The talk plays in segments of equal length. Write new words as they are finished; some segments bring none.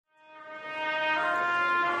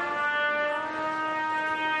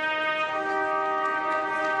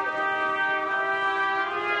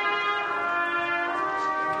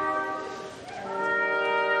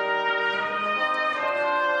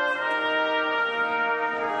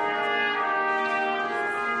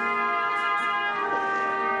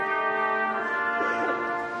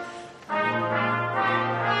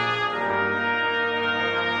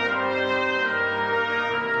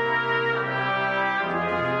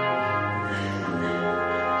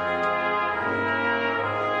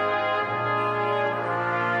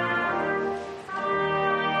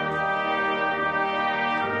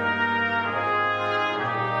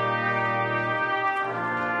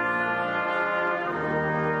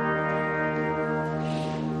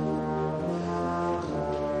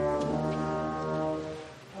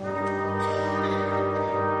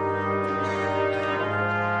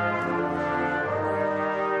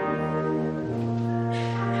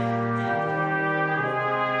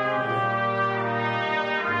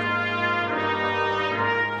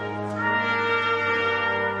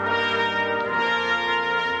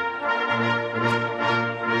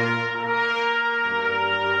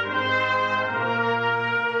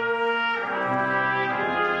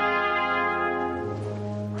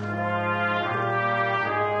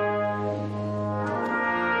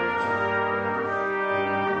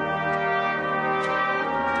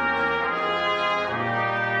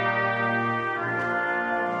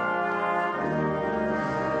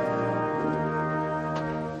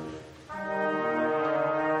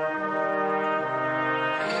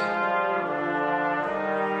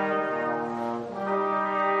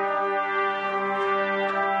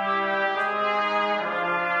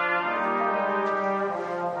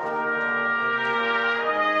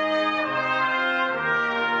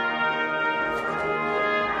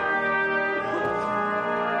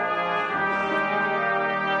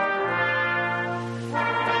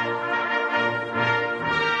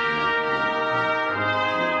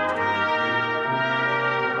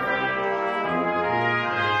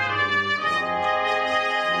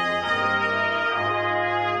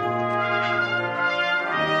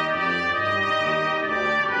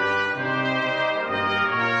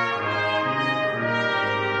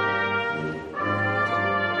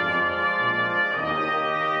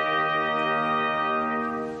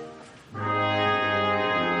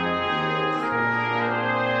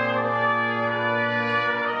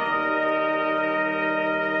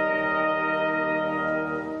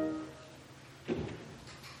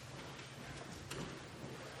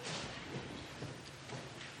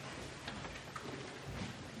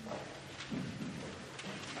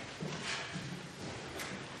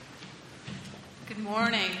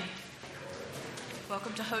morning.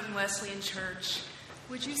 Welcome to Houghton Wesleyan Church.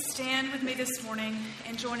 Would you stand with me this morning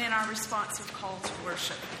and join in our responsive call to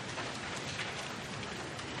worship?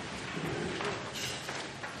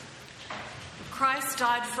 Christ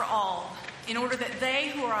died for all, in order that they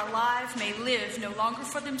who are alive may live no longer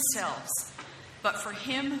for themselves, but for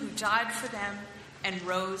him who died for them and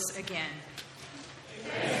rose again.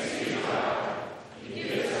 Thanks be to God. He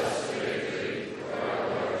gives us the victory through our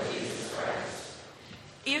Lord Jesus Christ.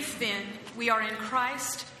 If then we are in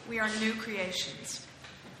Christ, we are new creations.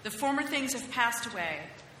 The former things have passed away.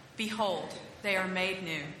 Behold, they are made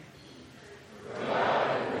new.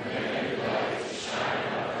 God, who commanded light to shine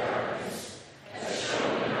out of darkness, has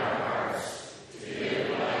shown in our hearts to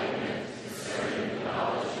give enlightenment concerning the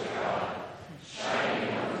knowledge of God,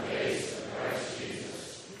 shining on the face of Christ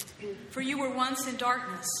Jesus. For you were once in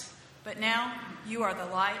darkness, but now you are the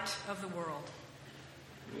light of the world.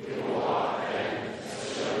 We will walk then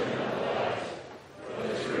as children of the light, for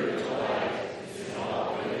the fruit of the light is in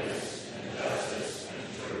all goodness and justice and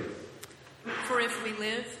truth. For if we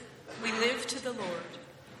live to the Lord,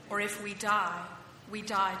 or if we die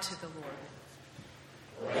to the Lord.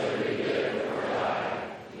 Whether we live or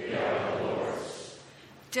die, we are the Lord's.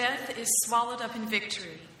 Death is swallowed up in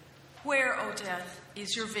victory. Where, O death,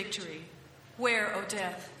 is your victory? Where, O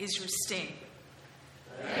death, is your sting?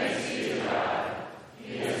 Thanks be to God.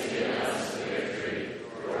 He has given us the victory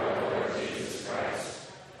through our Lord Jesus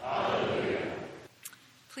Christ. Hallelujah.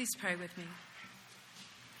 Please pray with me.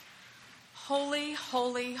 Holy,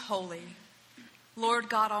 holy, holy, Lord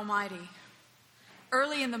God Almighty,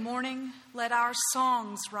 early in the morning, let our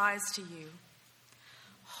songs rise to you.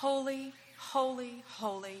 Holy, holy,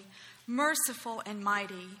 holy, merciful and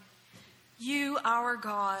mighty, you, our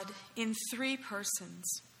God, in three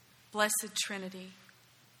persons, blessed Trinity.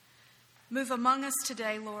 Move among us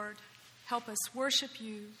today, Lord. Help us worship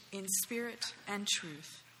you in spirit and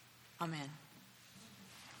truth. Amen.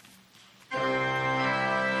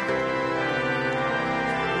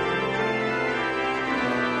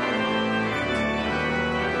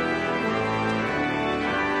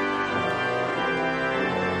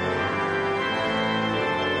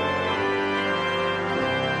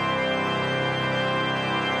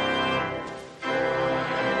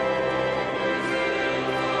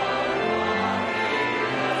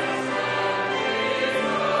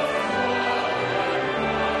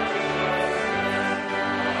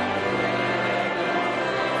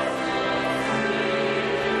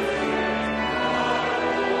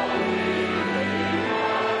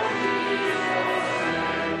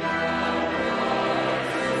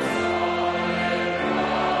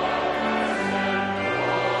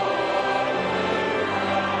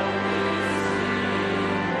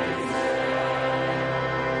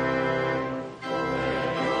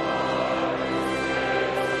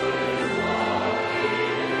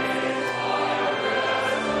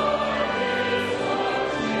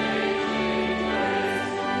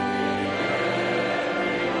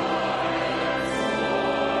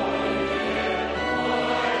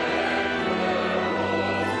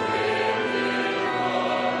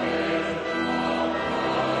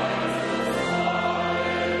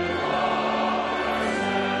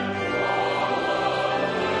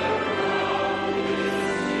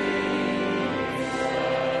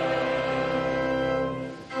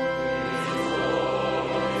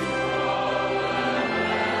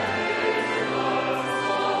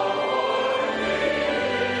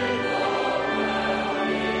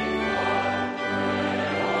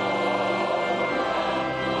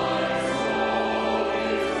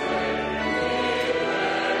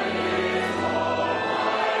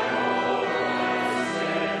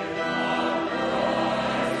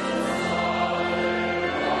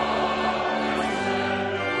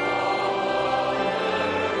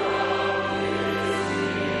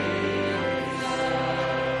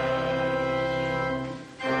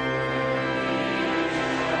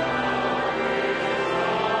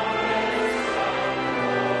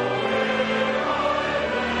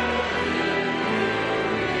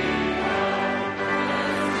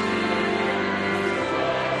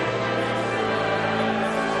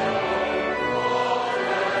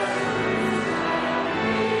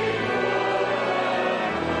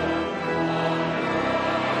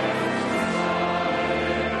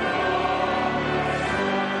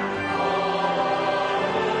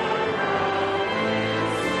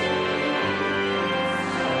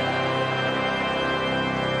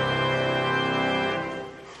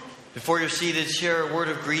 Before you're seated, share a word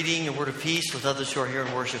of greeting, a word of peace with others who are here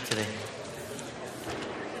in worship today.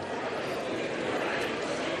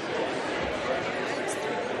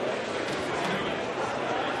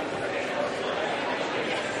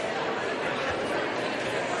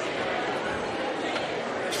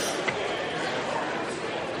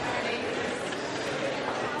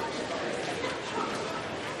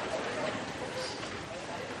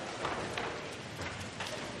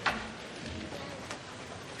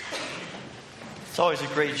 always a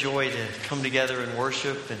great joy to come together and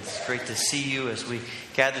worship, and it's great to see you as we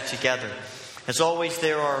gather together. As always,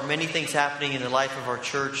 there are many things happening in the life of our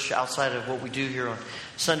church outside of what we do here on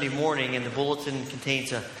Sunday morning, and the bulletin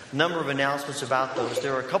contains a number of announcements about those.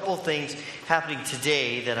 There are a couple of things happening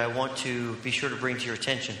today that I want to be sure to bring to your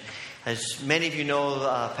attention. As many of you know,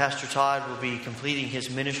 Pastor Todd will be completing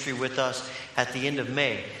his ministry with us at the end of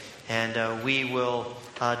May, and we will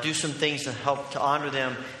do some things to help to honor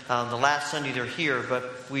them the last Sunday they're here.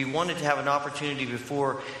 But we wanted to have an opportunity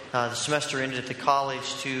before the semester ended at the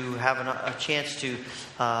college to have a chance to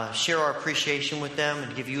share our appreciation with them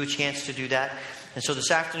and give you a chance to do that. And so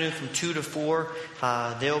this afternoon from 2 to 4,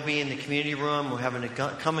 they'll be in the community room. We're having a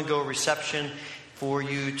come and go reception for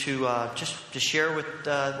you to just to share with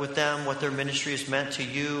them what their ministry has meant to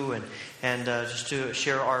you, and just to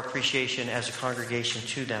share our appreciation as a congregation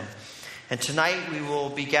to them. And tonight we will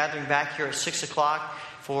be gathering back here at 6 o'clock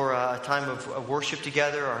for a time of worship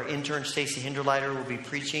together. Our intern, Stacy Hinderleiter, will be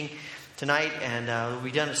preaching tonight, and we'll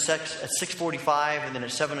be done at 6:45, and then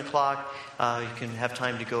at 7 o'clock you can have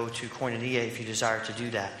time to go to Koinonia if you desire to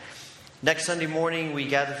do that. Next Sunday morning we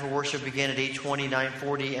gather for worship again at 8:20,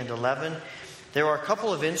 9:40, and 11. There are a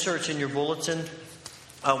couple of inserts in your bulletin.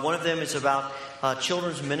 One of them is about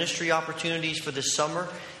children's ministry opportunities for this summer,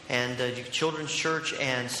 and children's church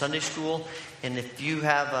and Sunday school. And if you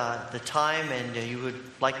have the time and you would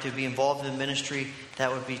like to be involved in the ministry,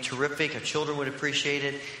 that would be terrific. Our children would appreciate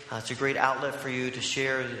it. It's a great outlet for you to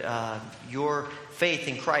share your faith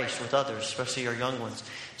in Christ with others, especially our young ones.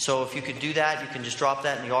 So if you could do that, you can just drop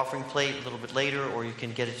that in the offering plate a little bit later, or you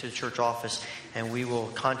can get it to the church office, and we will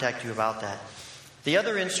contact you about that. The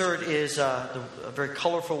other insert is a very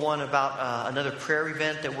colorful one about another prayer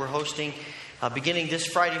event that we're hosting. Beginning this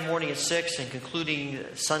Friday morning at 6 and concluding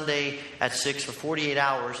Sunday at 6 for 48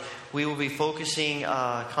 hours, we will be focusing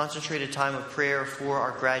concentrated time of prayer for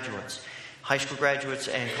our graduates, high school graduates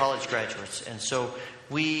and college graduates. And so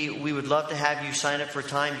we would love to have you sign up for a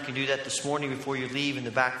time. You can do that this morning before you leave in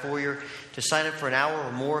the back foyer, to sign up for an hour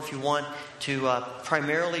or more if you want, to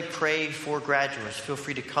primarily pray for graduates. Feel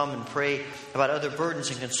free to come and pray about other burdens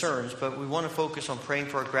and concerns, but we want to focus on praying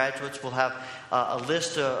for our graduates. We'll have a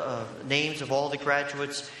list of names of all the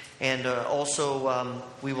graduates, and also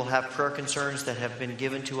we will have prayer concerns that have been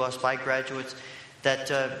given to us by graduates that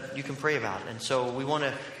you can pray about. And so we want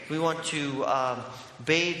to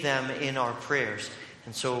bathe them in our prayers.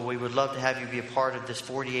 And so we would love to have you be a part of this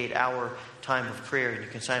 48-hour time of prayer. You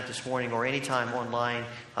can sign up this morning or anytime online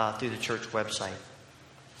through the church website.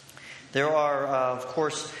 There are, of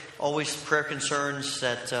course, always prayer concerns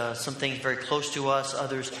that some things very close to us,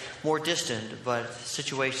 others more distant, but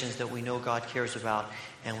situations that we know God cares about,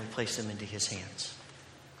 and we place them into His hands.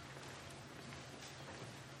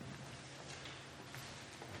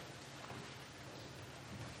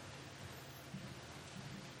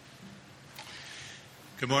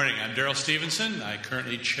 Good morning. I'm Darrell Stevenson. I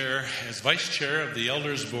currently chair as vice chair of the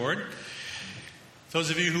Elders Board.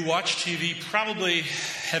 Those of you who watch TV probably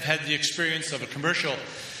have had the experience of a commercial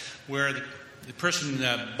where the person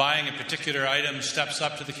buying a particular item steps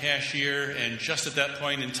up to the cashier, and just at that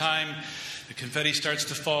point in time, the confetti starts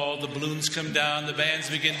to fall, the balloons come down, the bands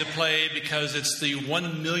begin to play because it's the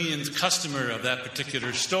 1 millionth customer of that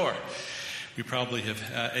particular store. We probably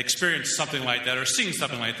have experienced something like that or seen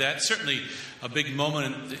something like that. Certainly a big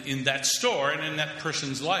moment in that store and in that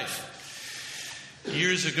person's life.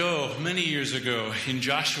 Years ago, many years ago, in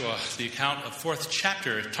Joshua, the account of 4th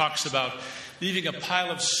chapter talks about leaving a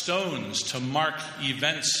pile of stones to mark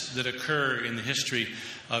events that occur in the history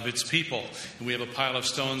of its people. And we have a pile of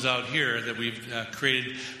stones out here that we've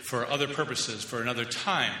created for other purposes, for another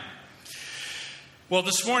time. Well,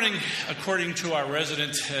 this morning, according to our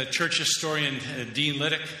resident church historian, Dean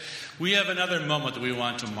Liddick, we have another moment that we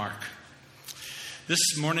want to mark.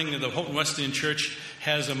 This morning, the Houghton Wesleyan Church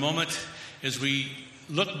has a moment as we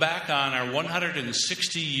look back on our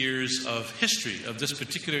 160 years of history of this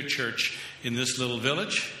particular church in this little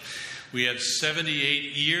village. We have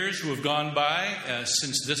 78 years who have gone by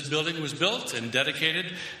since this building was built and dedicated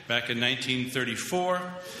back in 1934.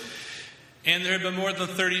 And there have been more than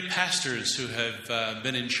 30 pastors who have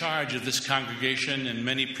been in charge of this congregation, and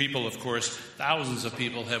many people, of course, thousands of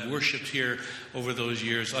people have worshiped here over those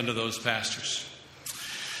years under those pastors.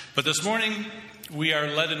 But this morning, we are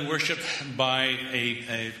led in worship by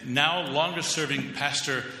a now longest-serving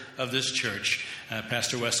pastor of this church,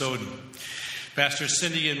 Pastor Wes Oden. Pastors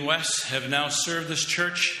Cindy and Wes have now served this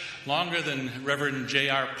church longer than Reverend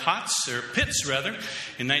J.R. Pitts,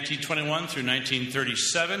 in 1921 through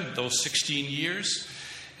 1937, those 16 years.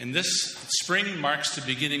 And this spring marks the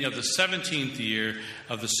beginning of the 17th year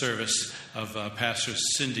of the service of Pastors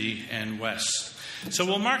Cindy and Wes. So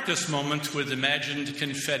we'll mark this moment with imagined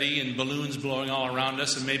confetti and balloons blowing all around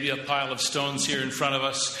us, and maybe a pile of stones here in front of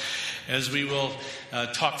us, as we will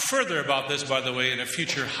talk further about this, by the way, in a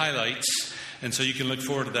future highlights. And so you can look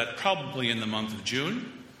forward to that probably in the month of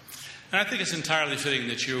June. And I think it's entirely fitting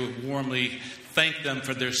that you warmly thank them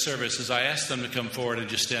for their service as I ask them to come forward and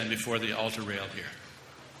just stand before the altar rail here.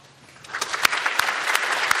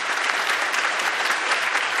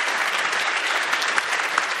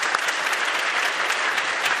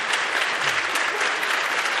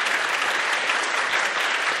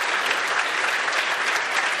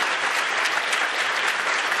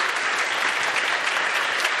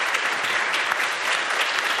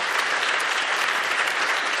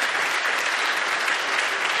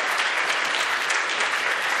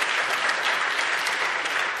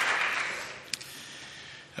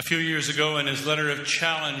 A few years ago, in his letter of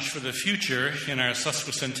challenge for the future in our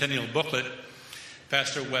sesquicentennial booklet,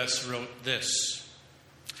 Pastor Wes wrote this: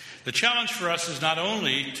 "The challenge for us is not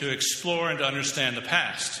only to explore and to understand the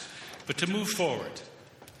past, but to move forward.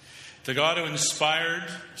 The God who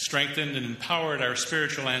inspired, strengthened, and empowered our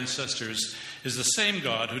spiritual ancestors is the same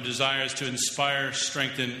God who desires to inspire,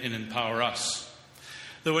 strengthen, and empower us.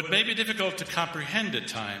 Though it may be difficult to comprehend at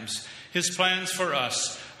times, his plans for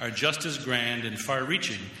us are just as grand and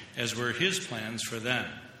far-reaching as were his plans for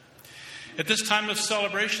them. At this time of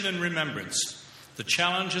celebration and remembrance, the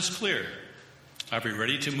challenge is clear. Are we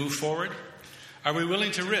ready to move forward? Are we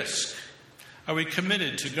willing to risk? Are we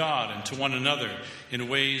committed to God and to one another in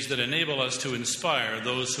ways that enable us to inspire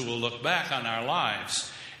those who will look back on our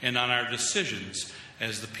lives and on our decisions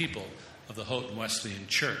as the people of the Houghton Wesleyan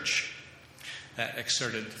Church?" That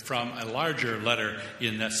excerpted from a larger letter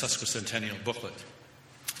in that sesquicentennial booklet.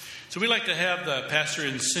 So we'd like to have the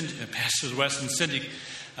Pastors Wes and Cindy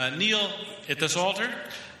kneel at this altar.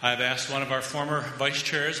 I've asked one of our former vice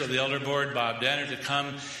chairs of the elder board, Bob Danner, to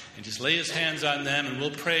come and just lay his hands on them, and we'll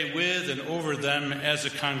pray with and over them as a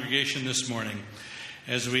congregation this morning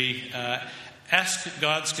as we ask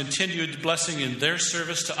God's continued blessing in their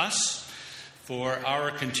service to us, for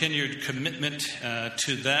our continued commitment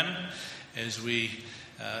to them as we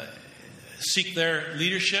seek their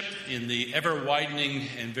leadership in the ever-widening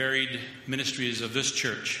and varied ministries of this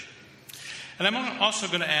church. And I'm also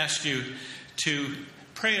going to ask you to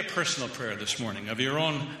pray a personal prayer this morning of your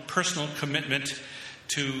own personal commitment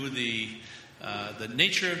to the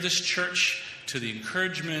nature of this church, to the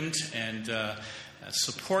encouragement and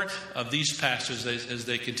support of these pastors as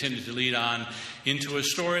they continue to lead on into a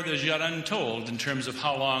story that is yet untold in terms of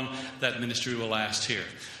how long that ministry will last here.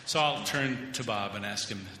 So I'll turn to Bob and ask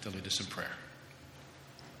him to lead us in prayer.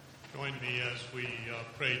 Join me as we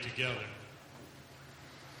pray together.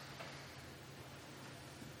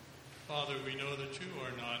 Father, we know that you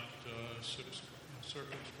are not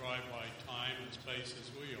circumscribed by time and space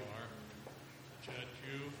as we are, but yet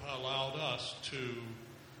you've allowed us to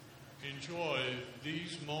enjoy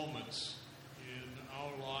these moments in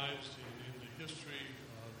our lives and in the history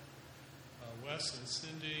of Wes and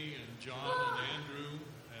Cindy and John and Andrew,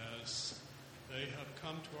 as they have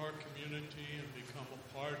come to our community and become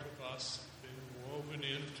a part of us, been woven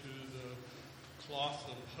into the cloth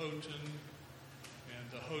of Houghton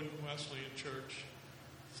and the Houghton Wesleyan Church.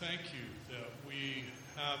 Thank you that we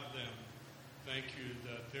have them. Thank you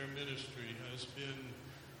that their ministry has been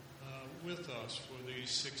with us for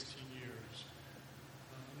these 16 years.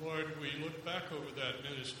 Lord, we look back over that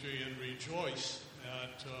ministry and rejoice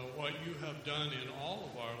at what you have done in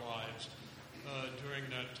all of our lives during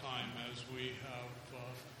that time as we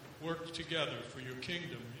have worked together for your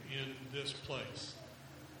kingdom in this place.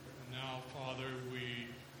 And now, Father, we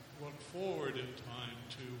look forward in time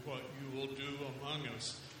to what you will do among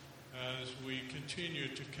us as we continue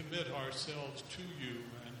to commit ourselves to you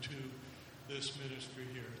and to this ministry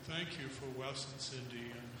here. Thank you for Wes and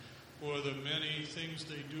Cindy and for the many things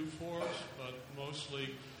they do for us, but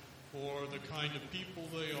mostly for the kind of people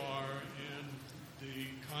they are and the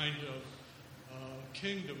kind of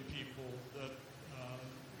kingdom people that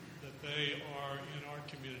they are in our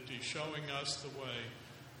community, showing us the way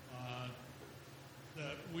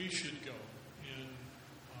that we should go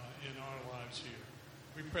in our lives here.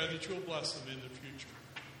 We pray that you'll bless them in the future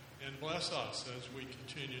and bless us as we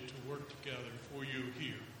continue to work together for you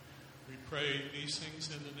here. We pray these things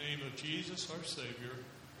in the name of Jesus, our Savior,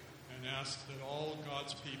 and ask that all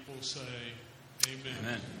God's people say, Amen.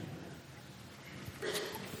 Amen.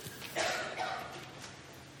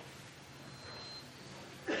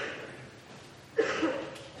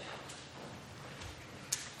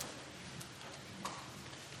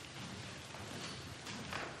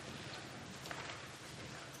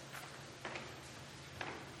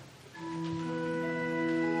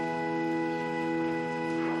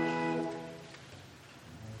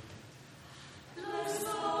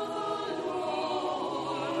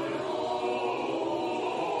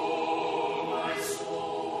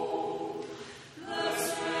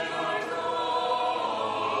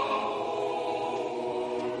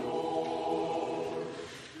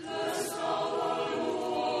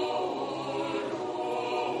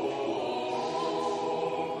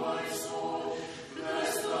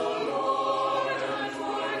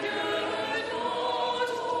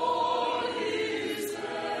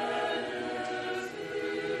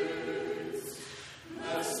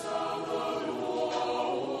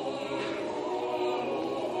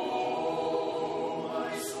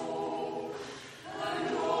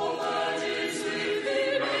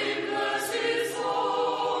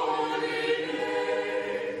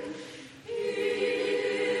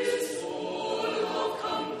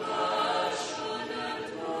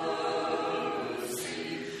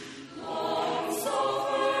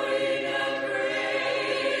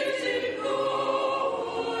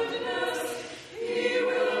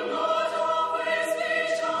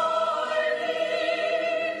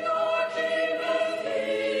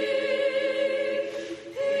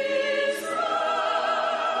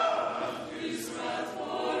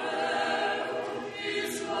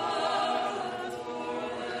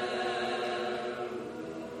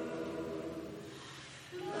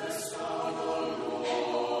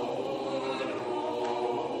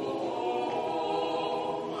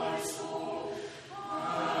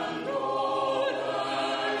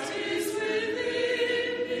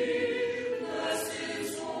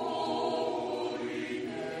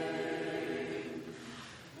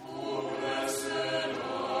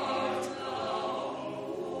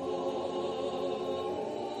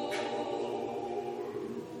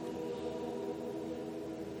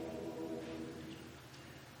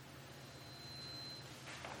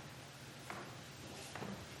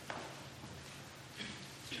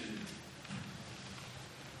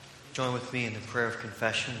 join with me in the prayer of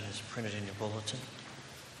confession as printed in your bulletin.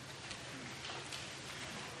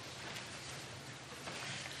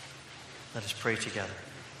 Let us pray together.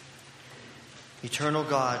 Eternal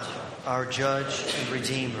God, our judge and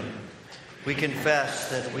redeemer, we confess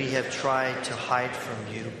that we have tried to hide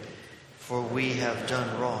from you, for we have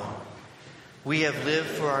done wrong. We have lived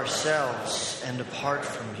for ourselves and apart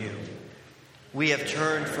from you. We have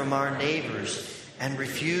turned from our neighbors and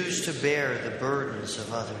refused to bear the burdens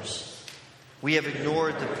of others. We have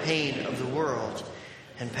ignored the pain of the world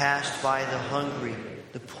and passed by the hungry,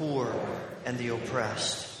 the poor, and the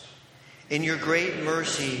oppressed. In your great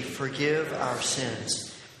mercy, forgive our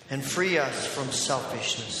sins and free us from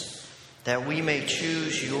selfishness, that we may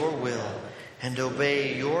choose your will and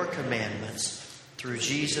obey your commandments through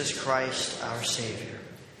Jesus Christ, our Savior.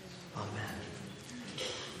 Amen.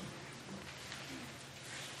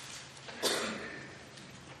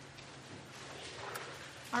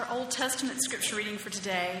 Our Old Testament scripture reading for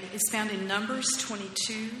today is found in Numbers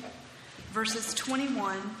 22, verses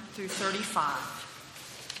 21 through 35.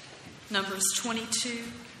 Numbers 22,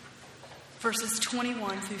 verses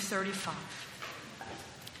 21 through 35.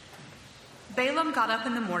 Balaam got up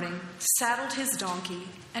in the morning, saddled his donkey,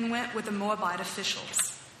 and went with the Moabite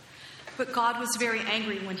officials. But God was very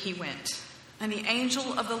angry when he went, and the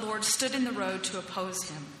angel of the Lord stood in the road to oppose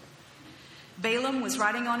him. Balaam was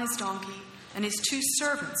riding on his donkey, and his 2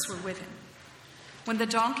 servants were with him. When the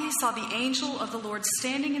donkey saw the angel of the Lord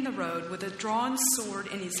standing in the road with a drawn sword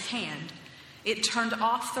in his hand, it turned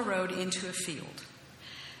off the road into a field.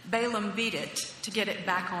 Balaam beat it to get it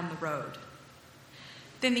back on the road.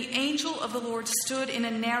 Then the angel of the Lord stood in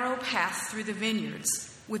a narrow path through the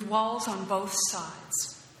vineyards, with walls on both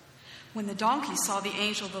sides. When the donkey saw the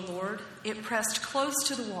angel of the Lord, it pressed close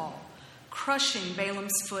to the wall, crushing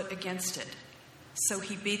Balaam's foot against it. So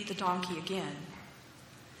he beat the donkey again.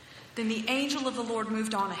 Then the angel of the Lord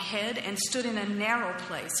moved on ahead and stood in a narrow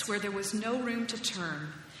place where there was no room to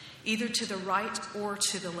turn, either to the right or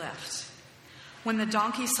to the left. When the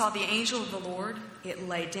donkey saw the angel of the Lord, it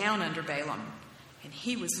lay down under Balaam, and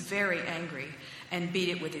he was very angry and beat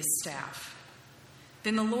it with his staff.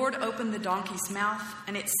 Then the Lord opened the donkey's mouth,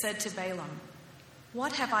 and it said to Balaam,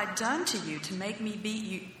 "What have I done to you to make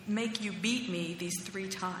you beat me these 3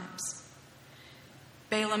 times?"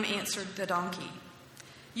 Balaam answered the donkey,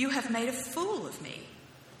 "You have made a fool of me.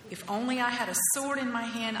 If only I had a sword in my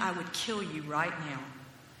hand, I would kill you right now."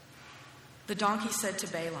 The donkey said to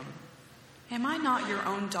Balaam, "Am I not your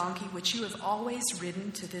own donkey, which you have always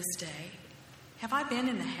ridden to this day? Have I been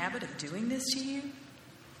in the habit of doing this to you?"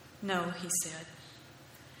 "No," he said.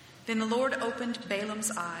 Then the Lord opened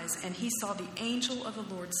Balaam's eyes, and he saw the angel of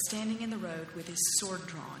the Lord standing in the road with his sword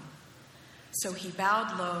drawn. So he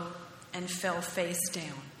bowed low and fell face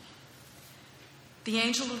down. The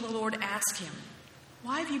angel of the Lord asked him,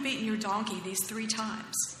 "Why have you beaten your donkey these 3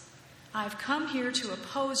 times? I have come here to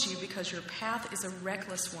oppose you because your path is a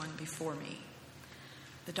reckless one before me.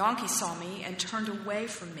 The donkey saw me and turned away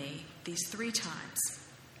from me these 3 times.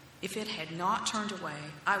 If it had not turned away,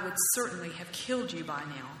 I would certainly have killed you by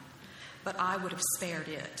now, but I would have spared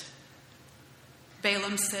it."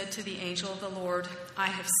 Balaam said to the angel of the Lord, "I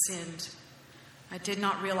have sinned. I did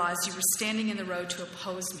not realize you were standing in the road to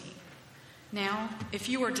oppose me. Now, if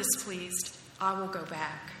you are displeased, I will go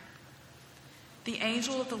back." The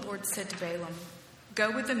angel of the Lord said to Balaam,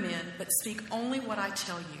 "Go with the men, but speak only what I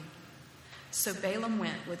tell you." So Balaam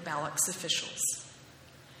went with Balak's officials.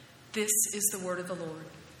 This is the word of the Lord.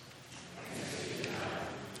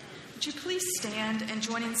 Would you please stand and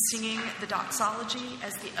join in singing the doxology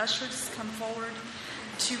as the ushers come forward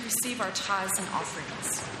to receive our tithes and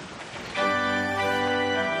offerings.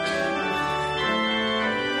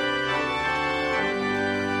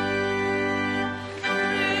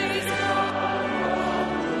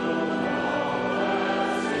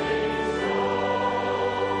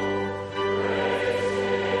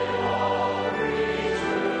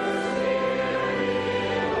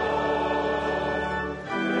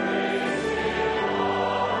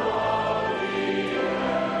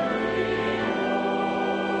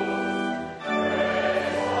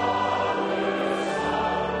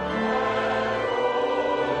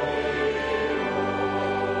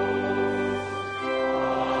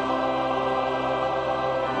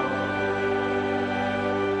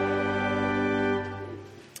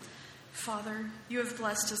 Father, you have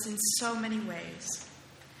blessed us in so many ways.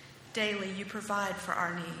 Daily you provide for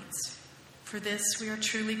our needs. For this we are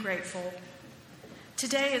truly grateful.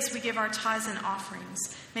 Today, as we give our tithes and offerings,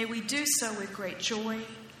 may we do so with great joy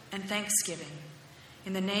and thanksgiving.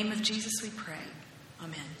 In the name of Jesus we pray.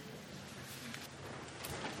 Amen.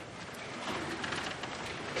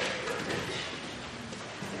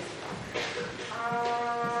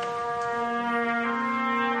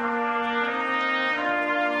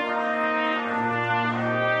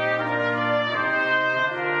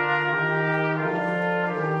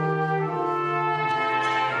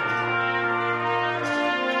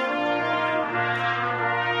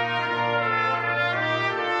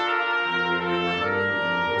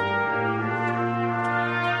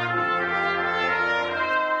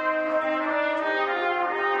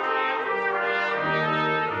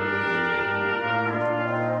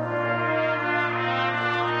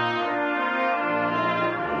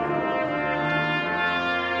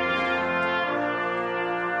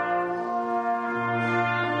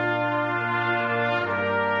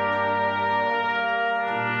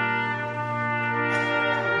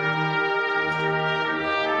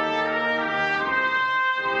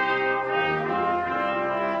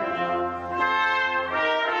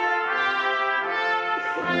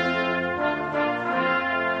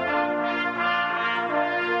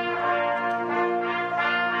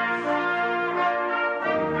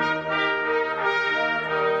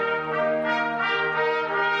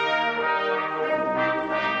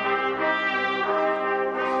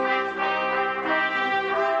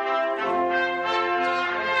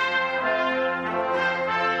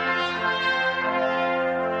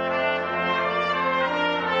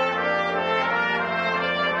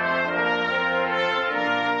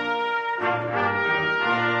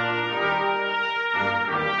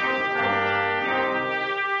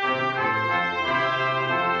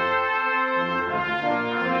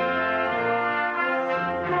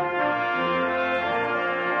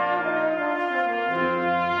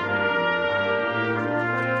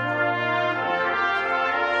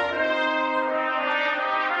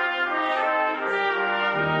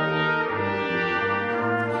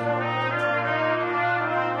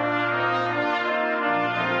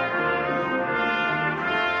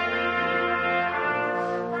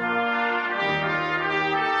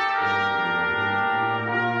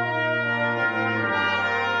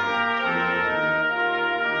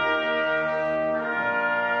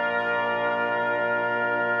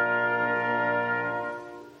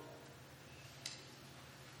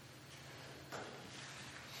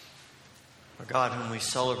 God whom we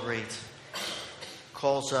celebrate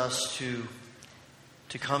calls us to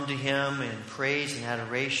come to Him in praise and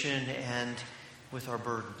adoration and with our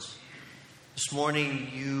burdens. This morning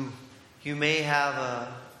you may have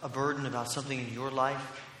a burden about something in your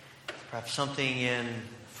life, perhaps something in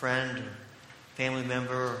a friend or family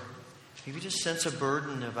member, or maybe just sense a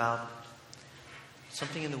burden about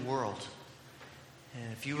something in the world.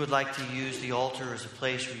 And if you would like to use the altar as a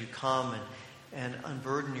place where you come and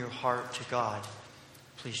unburden your heart to God,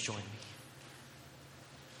 please join me.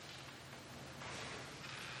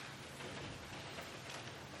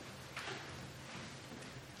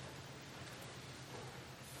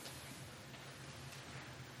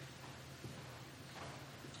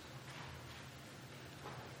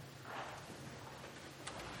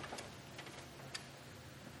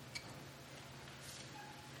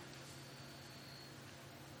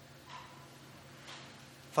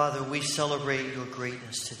 Father, we celebrate your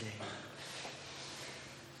greatness today.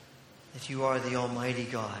 That you are the Almighty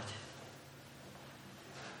God.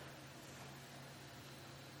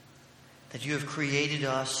 That you have created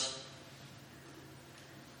us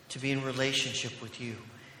to be in relationship with you.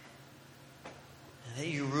 And that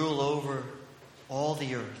you rule over all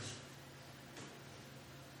the earth.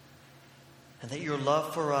 And that your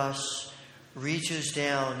love for us reaches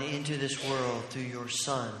down into this world through your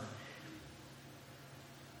Son.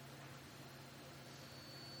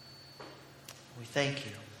 We thank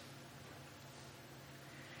you.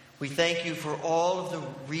 We thank you for all of the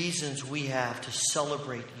reasons we have to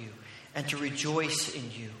celebrate you and to rejoice in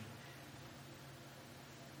you.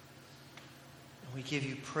 And we give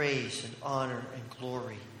you praise and honor and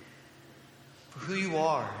glory for who you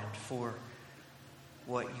are and for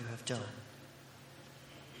what you have done.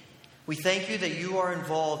 We thank you that you are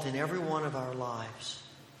involved in every one of our lives.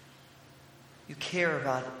 You care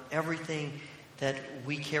about everything that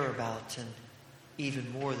we care about, and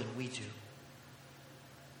even more than we do.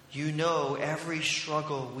 You know every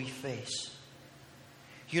struggle we face.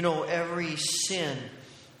 You know every sin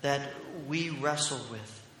that we wrestle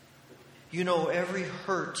with. You know every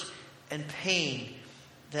hurt and pain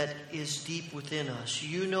that is deep within us.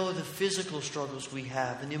 You know the physical struggles we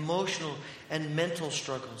have and the emotional and mental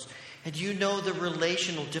struggles. And you know the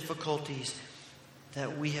relational difficulties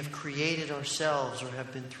that we have created ourselves or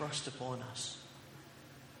have been thrust upon us.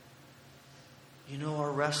 You know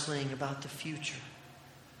our wrestling about the future.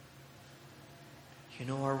 You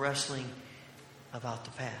know our wrestling about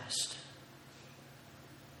the past.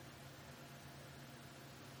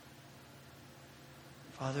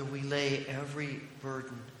 Father, we lay every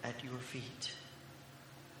burden at your feet.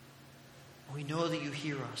 We know that you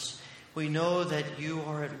hear us. We know that you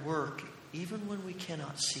are at work even when we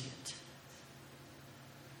cannot see it.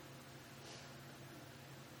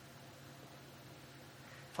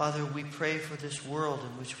 Father, we pray for this world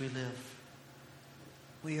in which we live.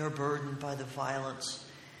 We are burdened by the violence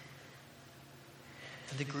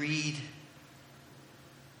and the greed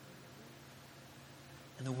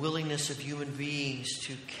and the willingness of human beings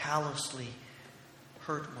to callously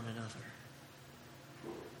hurt one another.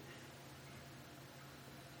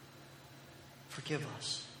 Forgive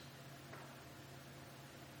us.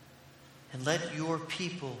 And let your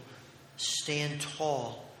people stand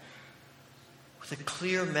tall with a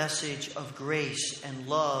clear message of grace and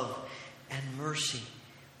love and mercy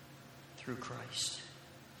through Christ.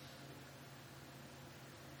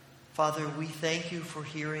 Father, we thank you for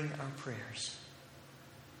hearing our prayers.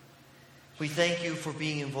 We thank you for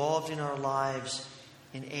being involved in our lives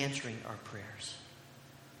in answering our prayers.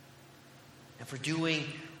 And for doing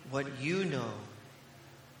what you know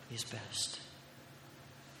is best.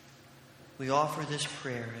 We offer this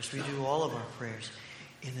prayer, as we do all of our prayers,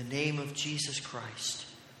 in the name of Jesus Christ,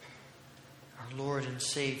 our Lord and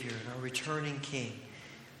Savior and our returning King,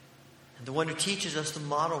 and the one who teaches us the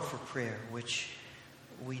model for prayer, which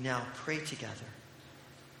we now pray together.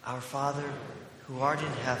 Our Father, who art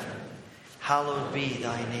in heaven, hallowed be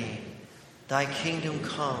thy name. Thy kingdom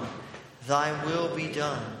come, thy will be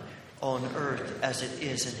done on earth as it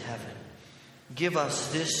is in heaven. Give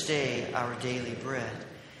us this day our daily bread,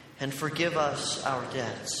 and forgive us our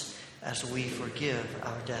debts as we forgive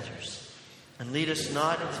our debtors. And lead us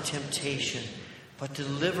not into temptation, but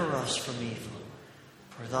deliver us from evil.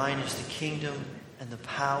 For thine is the kingdom and the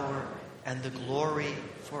power and the glory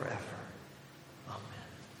forever. Amen.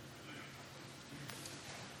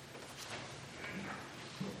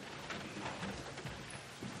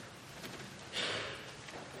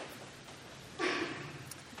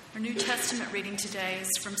 Our New Testament reading today is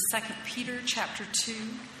from 2 Peter chapter 2.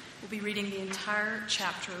 We'll be reading the entire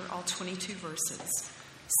chapter, all 22 verses.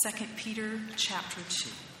 2 Peter chapter 2.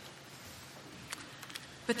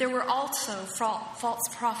 But there were also false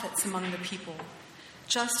prophets among the people,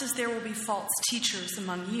 just as there will be false teachers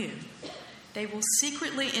among you. They will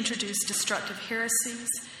secretly introduce destructive heresies,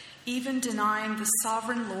 even denying the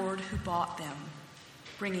sovereign Lord who bought them,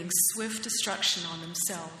 bringing swift destruction on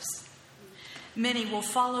themselves. Many will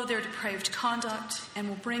follow their depraved conduct and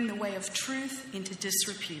will bring the way of truth into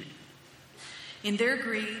disrepute. In their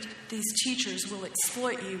greed, these teachers will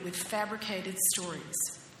exploit you with fabricated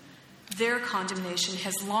stories. Their condemnation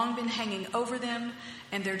has long been hanging over them,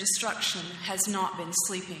 and their destruction has not been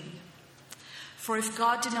sleeping. For if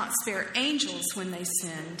God did not spare angels when they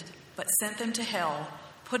sinned, but sent them to hell,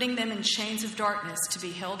 putting them in chains of darkness to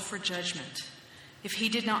be held for judgment, if he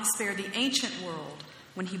did not spare the ancient world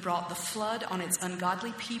when he brought the flood on its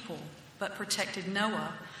ungodly people, but protected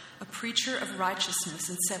Noah, a preacher of righteousness,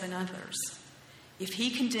 and 7 others, if he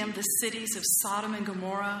condemned the cities of Sodom and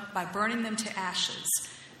Gomorrah by burning them to ashes,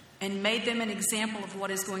 and made them an example of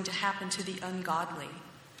what is going to happen to the ungodly,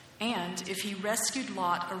 and if he rescued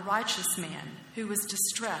Lot, a righteous man, who was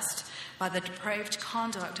distressed by the depraved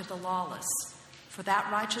conduct of the lawless, for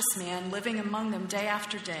that righteous man, living among them day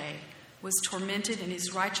after day, was tormented in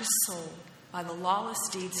his righteous soul by the lawless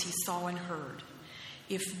deeds he saw and heard.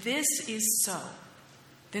 If this is so,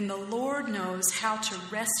 then the Lord knows how to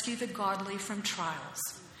rescue the godly from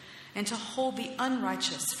trials and to hold the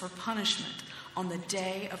unrighteous for punishment on the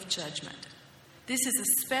day of judgment. This is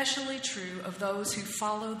especially true of those who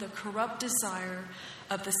follow the corrupt desire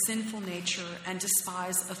of the sinful nature and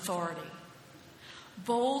despise authority.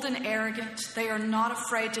 Bold and arrogant, they are not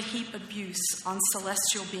afraid to heap abuse on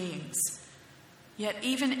celestial beings. Yet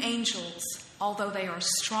even angels, although they are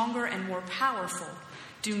stronger and more powerful,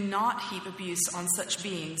 do not heap abuse on such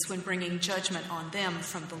beings when bringing judgment on them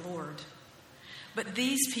from the Lord. But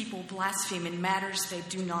these people blaspheme in matters they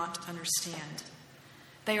do not understand.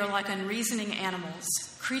 They are like unreasoning animals,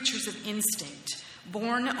 creatures of instinct,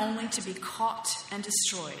 born only to be caught and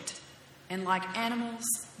destroyed. And like animals,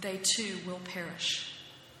 they too will perish.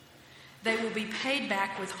 They will be paid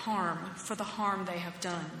back with harm for the harm they have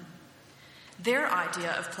done. Their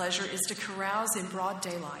idea of pleasure is to carouse in broad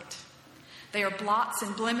daylight. They are blots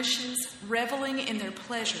and blemishes, reveling in their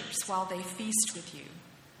pleasures while they feast with you.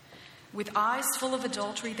 With eyes full of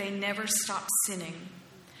adultery, they never stop sinning.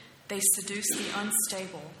 They seduce the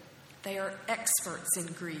unstable. They are experts in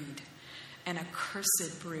greed, an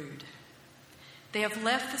accursed brood. They have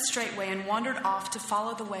left the straight way and wandered off to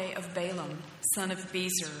follow the way of Balaam, son of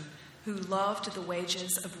Bezer, who loved the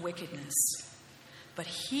wages of wickedness. But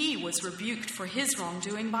he was rebuked for his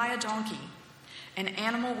wrongdoing by a donkey, an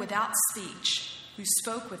animal without speech, who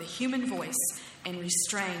spoke with a human voice and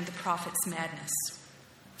restrained the prophet's madness.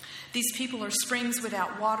 These people are springs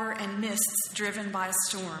without water and mists driven by a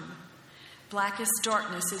storm. Blackest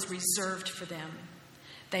darkness is reserved for them.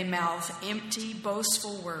 They mouth empty,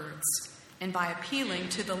 boastful words, and by appealing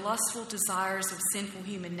to the lustful desires of sinful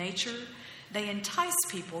human nature, they entice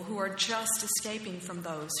people who are just escaping from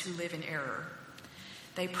those who live in error.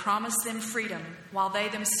 They promise them freedom while they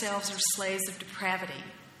themselves are slaves of depravity.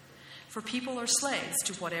 For people are slaves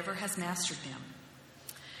to whatever has mastered them.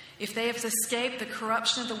 If they have escaped the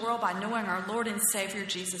corruption of the world by knowing our Lord and Savior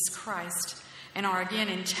Jesus Christ and are again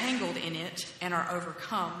entangled in it and are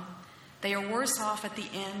overcome, they are worse off at the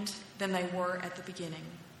end than they were at the beginning.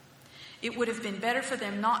 It would have been better for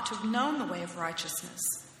them not to have known the way of righteousness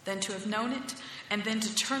than to have known it and then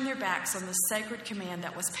to turn their backs on the sacred command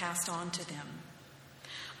that was passed on to them.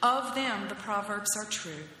 Of them, the proverbs are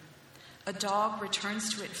true. A dog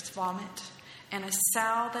returns to its vomit, and a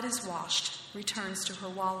sow that is washed returns to her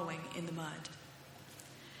wallowing in the mud.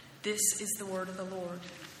 This is the word of the Lord.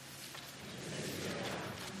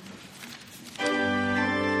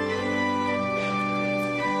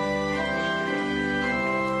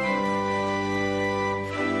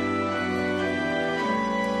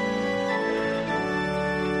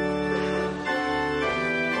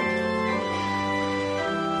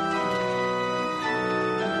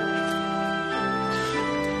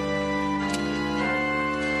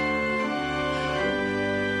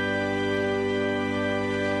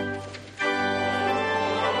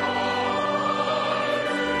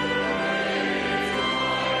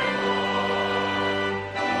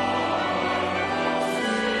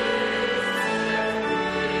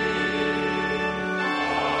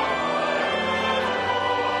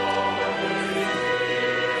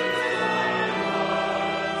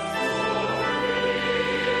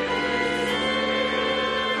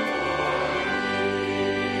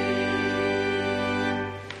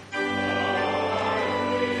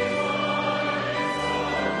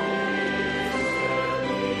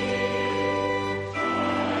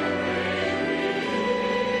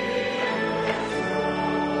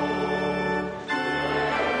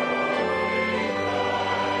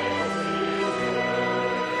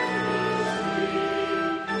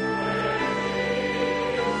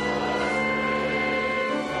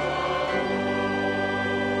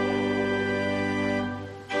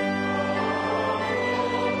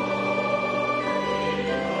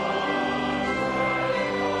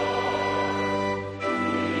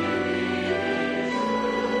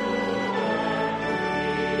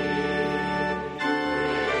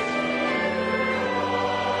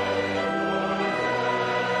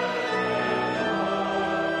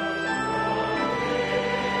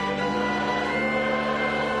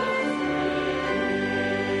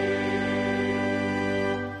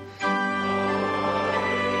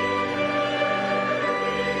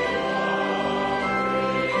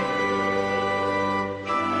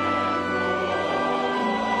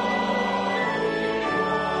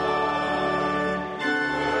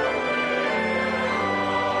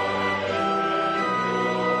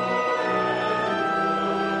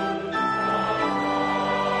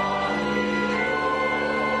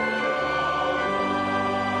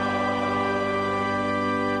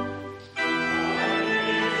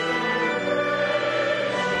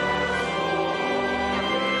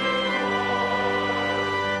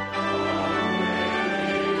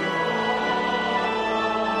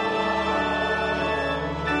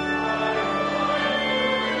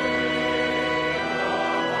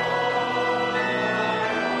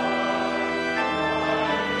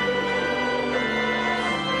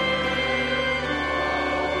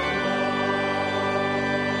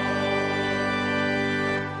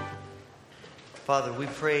 Father, we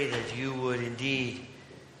pray that you would indeed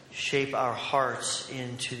shape our hearts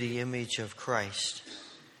into the image of Christ.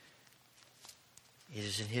 It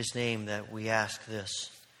is in his name that we ask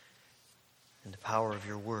this, in the power of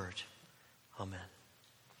your word. Amen.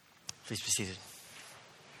 Please be seated.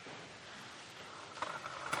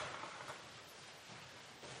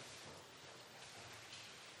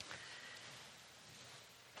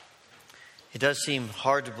 It does seem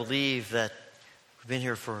hard to believe that we've been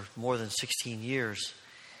here for more than 16 years.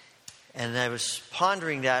 And I was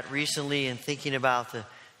pondering that recently and thinking about the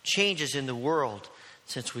changes in the world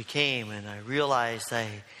since we came. And I realized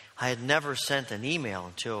I had never sent an email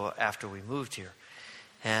until after we moved here.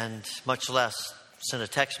 And much less sent a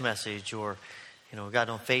text message or, got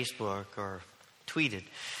on Facebook or tweeted.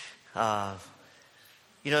 The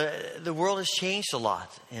world has changed a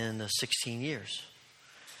lot in the 16 years.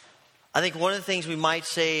 I think one of the things we might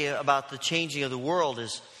say about the changing of the world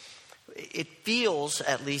is it feels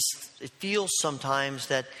sometimes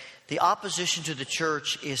that the opposition to the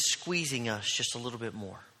church is squeezing us just a little bit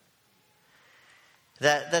more.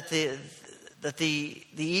 That the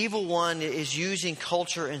evil one is using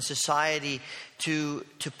culture and society to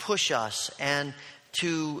push us and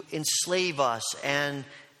to enslave us and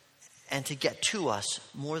to get to us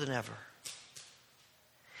more than ever.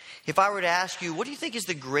 If I were to ask you, what do you think is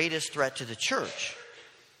the greatest threat to the church?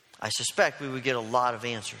 I suspect we would get a lot of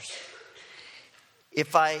answers.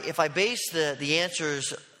 If I base the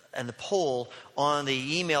answers and the poll on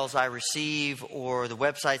the emails I receive or the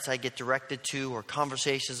websites I get directed to or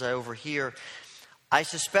conversations I overhear, I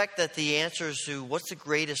suspect that the answers to what's the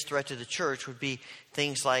greatest threat to the church would be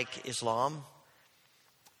things like Islam,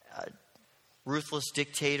 ruthless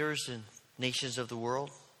dictators in nations of the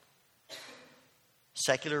world,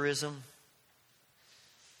 secularism,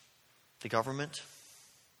 the government.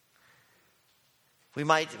 We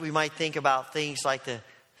might think about things like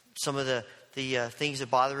some of the things that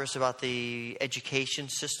bother us about the education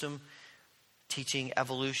system, teaching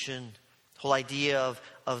evolution, the whole idea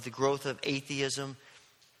of the growth of atheism.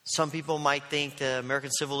 Some people might think the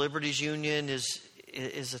American Civil Liberties Union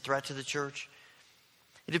is a threat to the church.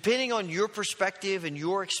 Depending on your perspective and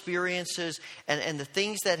your experiences and the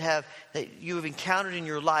things that you have encountered in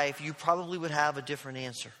your life, you probably would have a different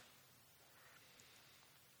answer.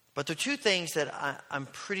 But there are two things that I'm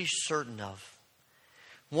pretty certain of.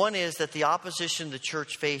 One is that the opposition the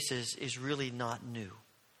church faces is really not new.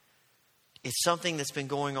 It's something that's been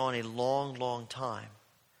going on a long, long time.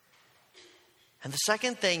 And the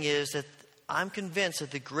second thing is that I'm convinced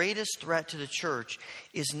that the greatest threat to the church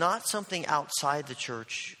is not something outside the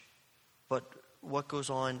church, but what goes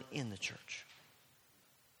on in the church.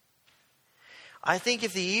 I think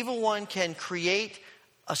if the evil one can create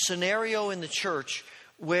a scenario in the church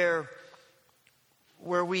where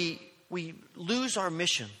we lose our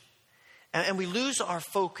mission and we lose our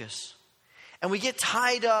focus and we get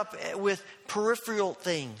tied up with peripheral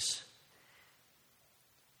things,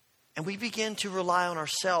 and we begin to rely on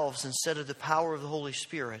ourselves instead of the power of the Holy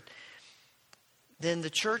Spirit, then the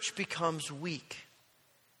church becomes weak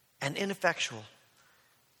and ineffectual,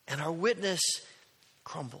 and our witness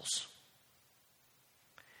crumbles,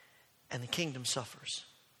 and the kingdom suffers.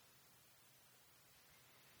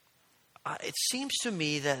 It seems to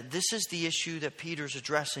me that this is the issue that Peter's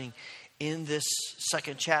addressing in this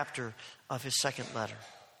second chapter of his second letter.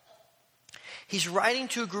 He's writing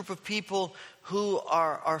to a group of people who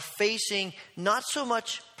are facing not so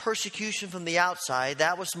much persecution from the outside.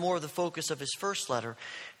 That was more the focus of his first letter.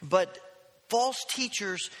 But false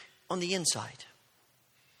teachers on the inside.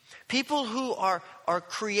 People who are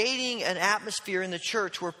creating an atmosphere in the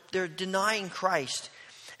church where they're denying Christ.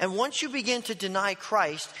 And once you begin to deny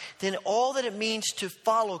Christ, then all that it means to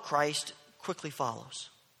follow Christ quickly follows.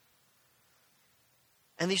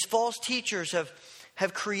 And these false teachers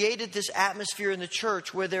have created this atmosphere in the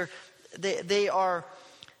church where they're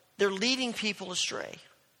leading people astray.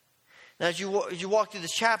 Now, as you walk through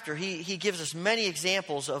this chapter, he gives us many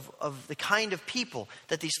examples of the kind of people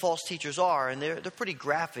that these false teachers are, and they're pretty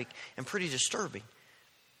graphic and pretty disturbing.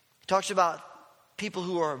 He talks about people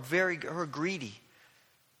who are greedy,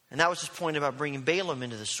 and that was his point about bringing Balaam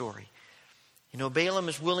into the story. Balaam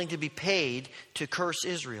is willing to be paid to curse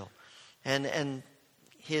Israel, and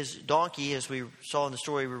his donkey, as we saw in the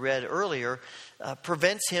story we read earlier,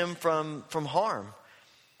 prevents him from harm.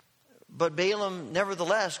 But Balaam,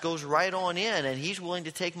 nevertheless, goes right on in, and he's willing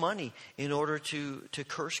to take money in order to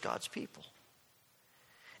curse God's people.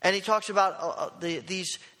 And he talks about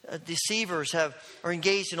these deceivers are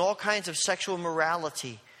engaged in all kinds of sexual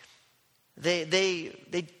immorality. They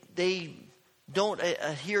don't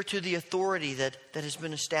adhere to the authority that has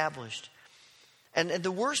been established. And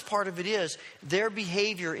the worst part of it is their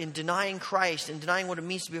behavior in denying Christ and denying what it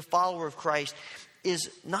means to be a follower of Christ is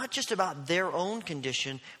not just about their own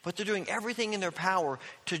condition, but they're doing everything in their power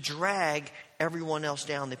to drag everyone else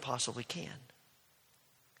down they possibly can.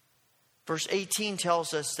 Verse 18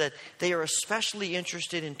 tells us that they are especially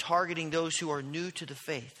interested in targeting those who are new to the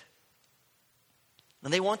faith.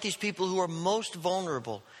 And they want these people who are most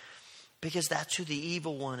vulnerable because that's who the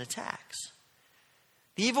evil one attacks.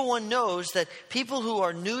 The evil one knows that people who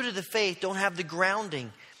are new to the faith don't have the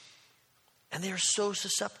grounding, and they are so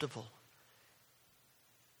susceptible.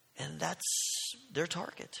 And that's their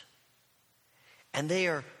target. And they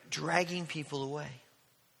are dragging people away.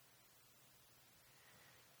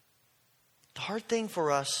 The hard thing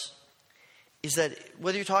for us is that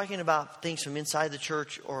whether you're talking about things from inside the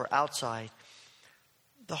church or outside,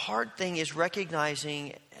 the hard thing is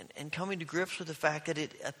recognizing and coming to grips with the fact that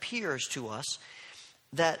it appears to us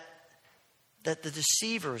that the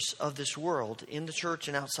deceivers of this world, in the church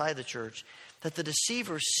and outside the church, that the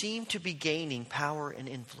deceivers seem to be gaining power and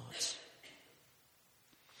influence.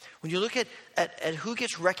 When you look at who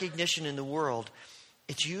gets recognition in the world,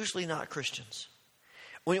 it's usually not Christians.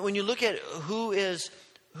 When you look at who is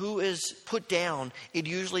put down, it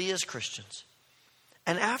usually is Christians.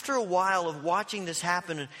 And after a while of watching this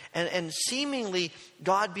happen and seemingly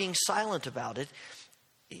God being silent about it,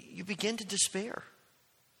 you begin to despair.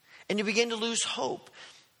 And you begin to lose hope.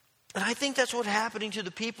 And I think that's what's happening to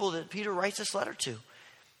the people that Peter writes this letter to.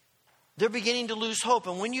 They're beginning to lose hope.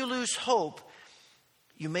 And when you lose hope,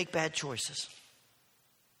 you make bad choices.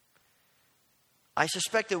 I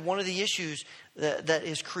suspect that one of the issues that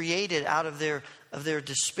is created out of their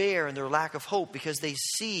despair and their lack of hope, because they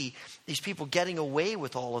see these people getting away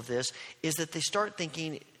with all of this, is that they start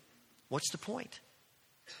thinking, what's the point?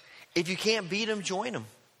 If you can't beat them, join them.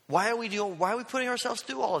 Why are we putting ourselves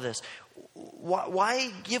through all of this?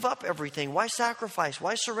 Why give up everything? Why sacrifice?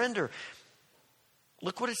 Why surrender?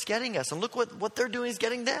 Look what it's getting us. And look what they're doing is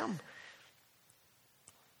getting them.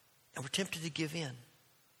 And we're tempted to give in.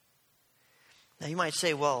 Now you might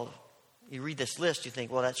say, well, you read this list, you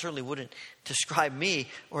think, well, that certainly wouldn't describe me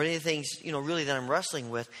or anything, really that I'm wrestling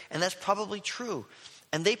with. And that's probably true.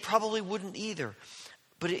 And they probably wouldn't either.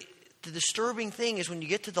 But the disturbing thing is when you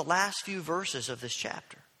get to the last few verses of this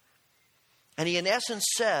chapter. And he, in essence,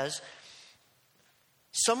 says,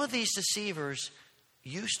 some of these deceivers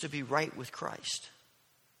used to be right with Christ,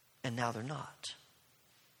 and now they're not.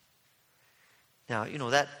 Now,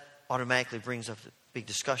 that automatically brings up the big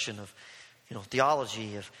discussion of,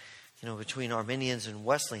 theology of, between Arminians and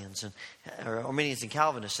Wesleyans, or Arminians and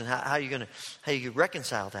Calvinists, and how you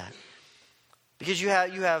reconcile that. Because you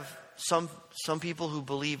have some people who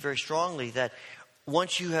believe very strongly that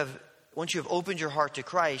once you have opened your heart to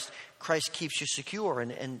Christ, Christ keeps you secure,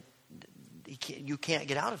 and you can't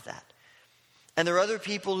get out of that. And there are other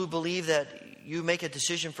people who believe that you make a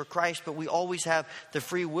decision for Christ, but we always have the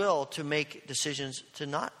free will to make decisions to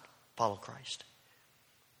not follow Christ.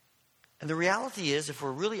 And the reality is, if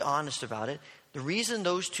we're really honest about it, the reason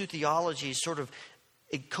those two theologies sort of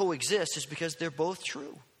coexist is because they're both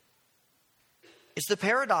true. It's the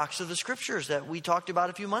paradox of the Scriptures that we talked about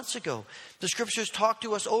a few months ago. The Scriptures talk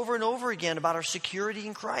to us over and over again about our security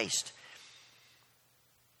in Christ.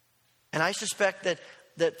 And I suspect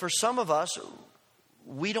that for some of us,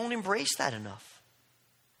 we don't embrace that enough.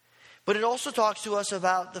 But it also talks to us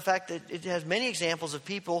about the fact that it has many examples of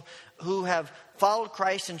people who have followed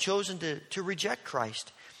Christ and chosen to reject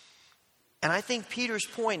Christ. And I think Peter's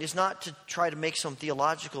point is not to try to make some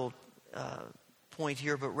theological point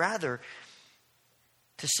here, but rather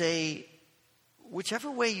to say,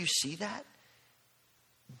 whichever way you see that,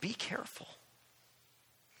 be careful.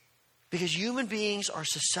 Because human beings are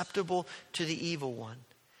susceptible to the evil one.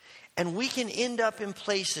 And we can end up in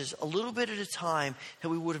places a little bit at a time that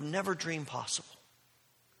we would have never dreamed possible.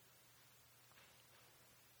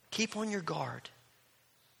 Keep on your guard.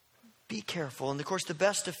 Be careful. And of course, the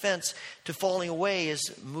best defense to falling away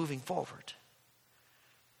is moving forward.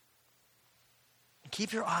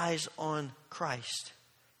 Keep your eyes on Christ.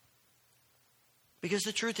 Because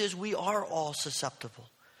the truth is, we are all susceptible.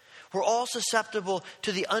 We're all susceptible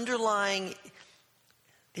to the underlying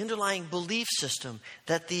belief system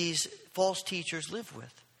that these false teachers live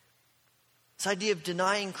with. This idea of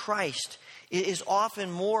denying Christ is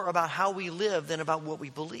often more about how we live than about what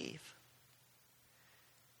we believe.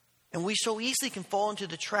 And we so easily can fall into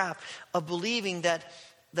the trap of believing that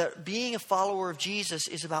being a follower of Jesus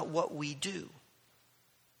is about what we do.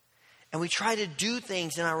 And we try to do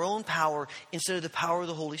things in our own power instead of the power of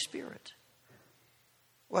the Holy Spirit.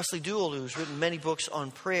 Wesley Duell, who's written many books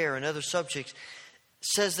on prayer and other subjects,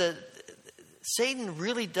 says that Satan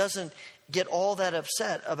really doesn't get all that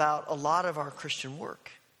upset about a lot of our Christian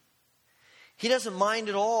work. He doesn't mind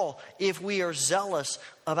at all if we are zealous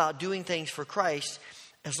about doing things for Christ,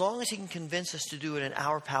 as long as he can convince us to do it in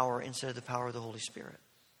our power instead of the power of the Holy Spirit.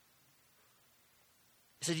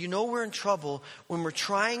 He said, we're in trouble when we're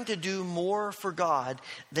trying to do more for God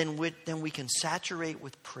than we can saturate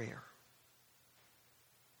with prayer.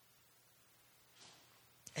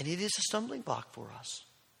 And it is a stumbling block for us.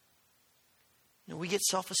 We get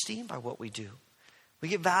self-esteem by what we do. We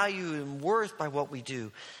get value and worth by what we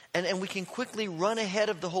do. And we can quickly run ahead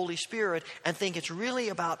of the Holy Spirit and think it's really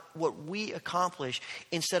about what we accomplish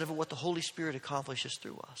instead of what the Holy Spirit accomplishes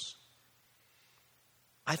through us.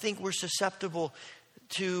 I think we're susceptible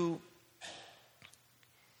to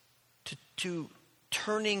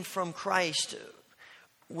turning from Christ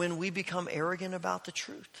when we become arrogant about the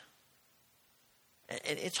truth.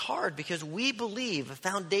 It's hard because we believe the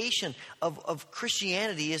foundation of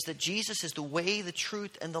Christianity is that Jesus is the way, the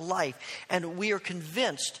truth, and the life. And we are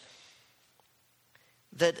convinced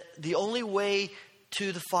that the only way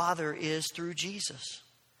to the Father is through Jesus.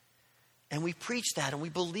 And we preach that and we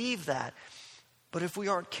believe that. But if we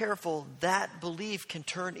aren't careful, that belief can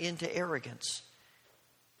turn into arrogance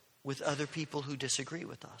with other people who disagree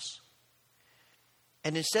with us.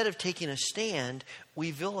 And instead of taking a stand,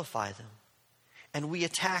 we vilify them. And we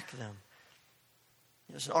attack them.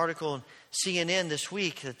 There's an article in CNN this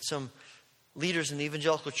week that some leaders in the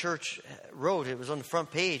evangelical church wrote. It was on the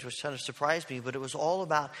front page, which kind of surprised me, but it was all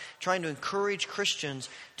about trying to encourage Christians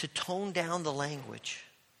to tone down the language,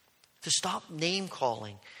 to stop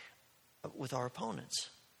name-calling with our opponents,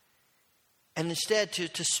 and instead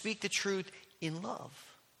to speak the truth in love,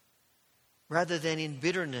 rather than in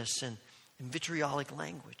bitterness and vitriolic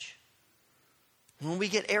language. When we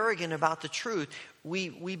get arrogant about the truth,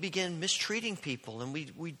 we begin mistreating people.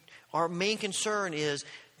 And our main concern is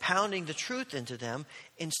pounding the truth into them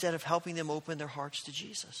instead of helping them open their hearts to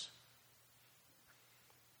Jesus.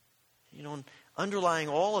 Underlying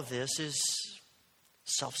all of this is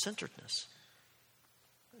self-centeredness.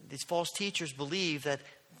 These false teachers believe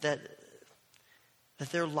that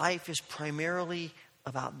their life is primarily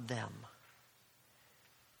about them.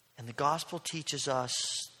 And the gospel teaches us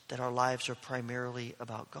that our lives are primarily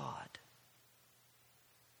about God.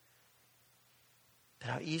 But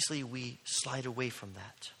how easily we slide away from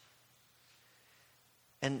that.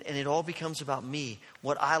 And it all becomes about me,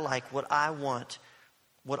 what I like, what I want,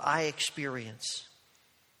 what I experience.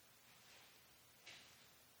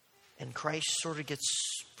 And Christ sort of gets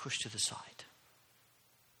pushed to the side.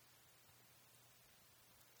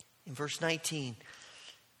 In verse 19,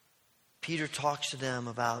 Peter talks to them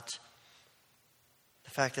about the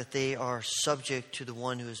fact that they are subject to the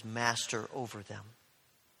one who is master over them.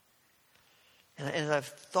 And I've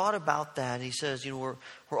thought about that. He says, we're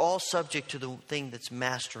all subject to the thing that's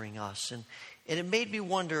mastering us. And it made me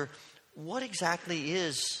wonder, what exactly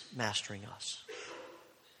is mastering us?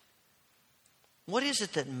 What is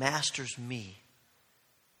it that masters me?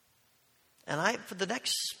 And for the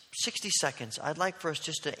next 60 seconds, I'd like for us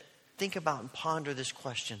just to think about and ponder this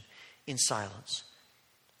question in silence.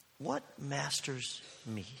 What masters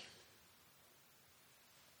me?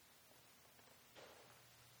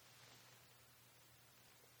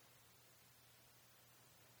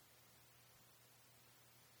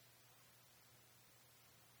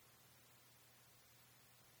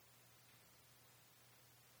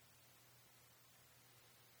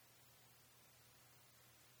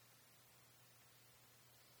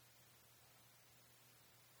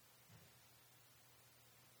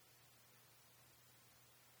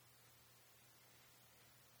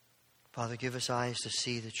 Father, give us eyes to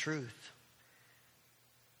see the truth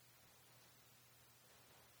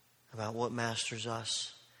about what masters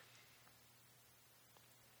us,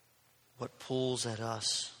 what pulls at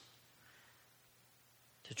us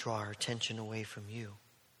to draw our attention away from you.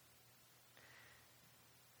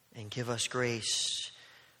 And give us grace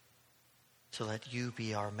to let you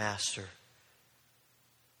be our master.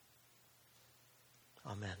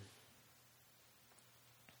 Amen.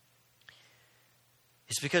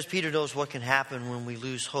 It's because Peter knows what can happen when we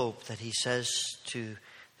lose hope that he says to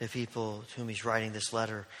the people to whom he's writing this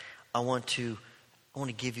letter, I want to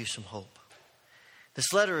give you some hope.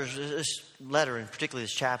 This letter, and particularly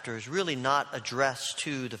this chapter, is really not addressed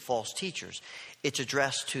to the false teachers. It's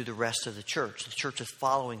addressed to the rest of the church that's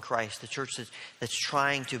following Christ, the church that's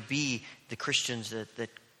trying to be the Christians that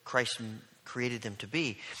Christ created them to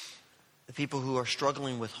be. The people who are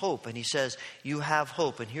struggling with hope. And he says, you have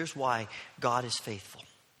hope. And here's why: God is faithful.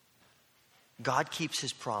 God keeps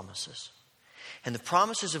his promises. And the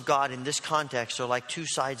promises of God in this context are like two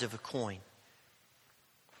sides of a coin.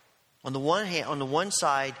 On the one hand, on the one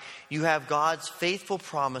side, you have God's faithful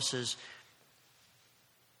promises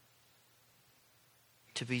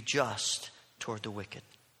to be just toward the wicked.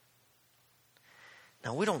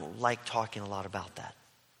 Now, we don't like talking a lot about that.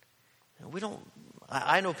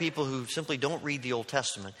 I know people who simply don't read the Old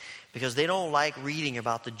Testament because they don't like reading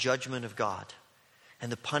about the judgment of God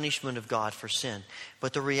and the punishment of God for sin.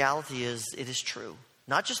 But the reality is, it is true.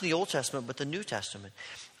 Not just the Old Testament, but the New Testament.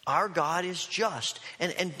 Our God is just.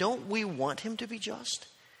 And don't we want him to be just?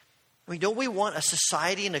 I mean, don't we want a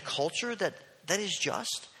society and a culture that is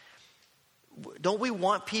just? Don't we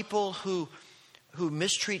want people who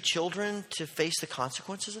mistreat children to face the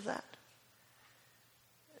consequences of that?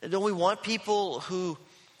 Don't we want people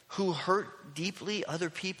who hurt deeply other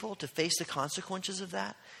people to face the consequences of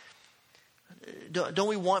that? Don't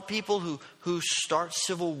we want people who start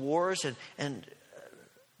civil wars and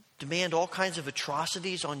demand all kinds of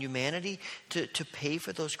atrocities on humanity to pay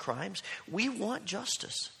for those crimes? We want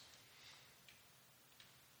justice.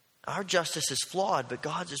 Our justice is flawed, but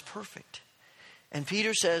God's is perfect. And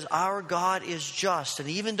Peter says, our God is just. And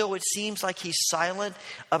even though it seems like he's silent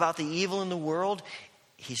about the evil in the world,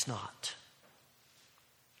 he's not.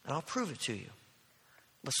 And I'll prove it to you.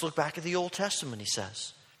 Let's look back at the Old Testament, he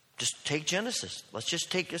says. Just take Genesis. Let's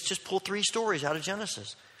just pull 3 stories out of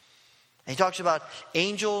Genesis. And he talks about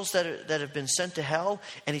angels that have been sent to hell.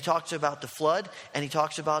 And he talks about the flood. And he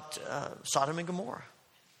talks about Sodom and Gomorrah.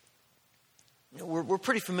 We're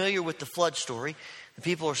pretty familiar with the flood story. The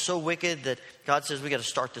people are so wicked that God says we got to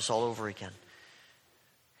start this all over again.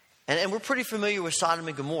 And we're pretty familiar with Sodom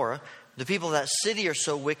and Gomorrah. The people of that city are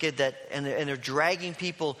so wicked and they're dragging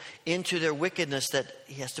people into their wickedness that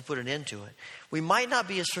he has to put an end to it. We might not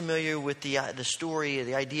be as familiar with the story,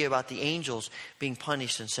 the idea about the angels being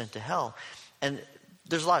punished and sent to hell. And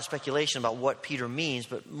there's a lot of speculation about what Peter means,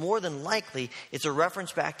 but more than likely it's a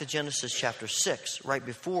reference back to Genesis chapter 6, right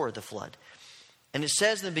before the flood. And it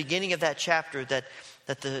says in the beginning of that chapter that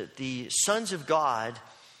the sons of God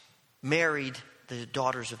married the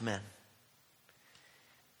daughters of men.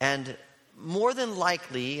 And more than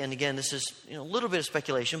likely, and again, this is a little bit of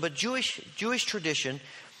speculation, but Jewish tradition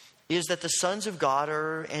is that the sons of God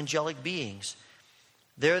are angelic beings.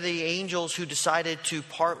 They're the angels who decided to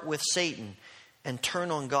part with Satan and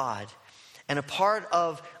turn on God. And a part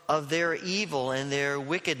of their evil and their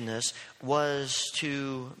wickedness was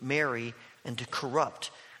to marry and to corrupt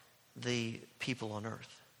the people on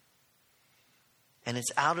earth. And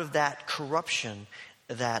it's out of that corruption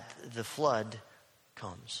that the flood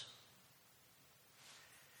comes.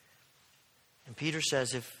 And Peter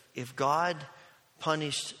says if God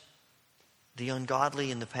punished the ungodly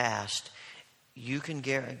in the past, you can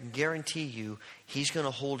guarantee you he's going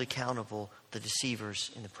to hold accountable the deceivers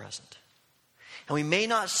in the present. And we may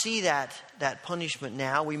not see that punishment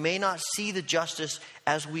now. We may not see the justice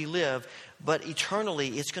as we live, but eternally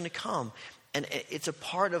it's going to come. And it's a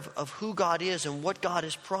part of who God is and what God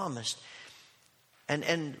has promised.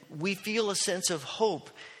 And we feel a sense of hope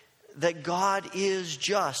that God is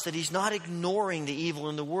just, that he's not ignoring the evil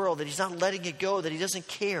in the world, that he's not letting it go, that he doesn't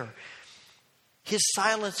care. His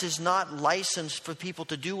silence is not license for people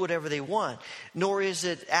to do whatever they want, nor is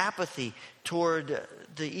it apathy toward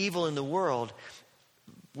the evil in the world.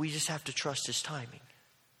 We just have to trust his timing.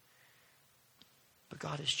 But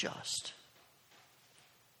God is just.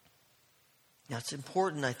 Now, it's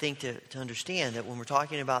important, I think, to understand that when we're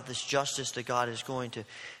talking about this justice that God is going to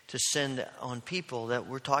send on people, that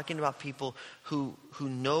we're talking about people who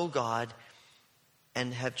know God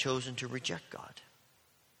and have chosen to reject God.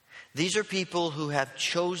 These are people who have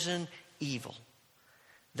chosen evil.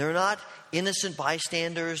 They're not innocent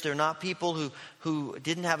bystanders. They're not people who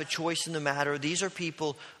didn't have a choice in the matter. These are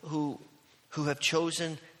people who have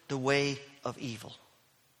chosen the way of evil.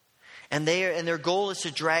 And their goal is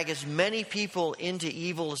to drag as many people into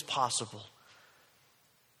evil as possible.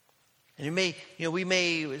 And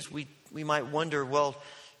we might wonder, well,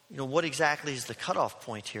 what exactly is the cutoff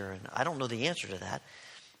point here? And I don't know the answer to that.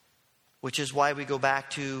 Which is why we go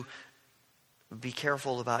back to be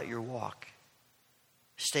careful about your walk.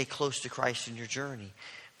 Stay close to Christ in your journey.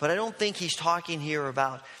 But I don't think he's talking here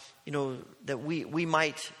about, that we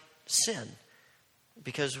might sin,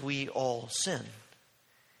 because we all sin.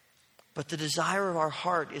 But the desire of our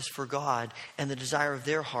heart is for God, and the desire of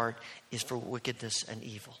their heart is for wickedness and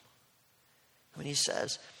evil. When he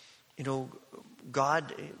says,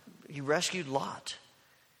 God, he rescued Lot.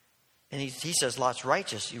 And he says Lot's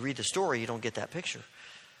righteous. You read the story, you don't get that picture.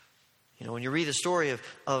 When you read the story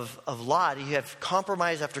of Lot, you have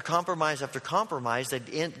compromise after compromise after compromise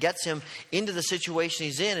that gets him into the situation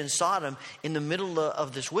he's in Sodom in the middle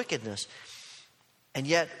of this wickedness. And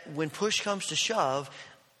yet, when push comes to shove,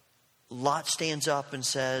 Lot stands up and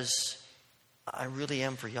says, I really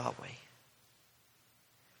am for Yahweh.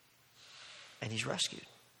 And he's rescued.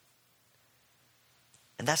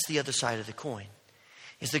 And that's the other side of the coin,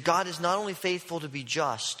 is that God is not only faithful to be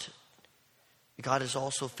just, God is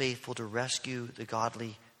also faithful to rescue the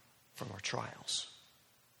godly from our trials.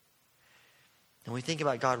 And when we think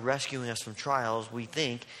about God rescuing us from trials, we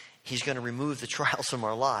think he's going to remove the trials from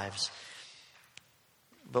our lives.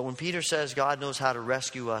 But when Peter says God knows how to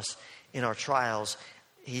rescue us in our trials,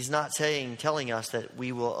 he's not telling us that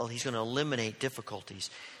he's going to eliminate difficulties.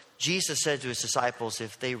 Jesus said to his disciples,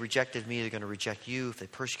 if they rejected me, they're going to reject you. If they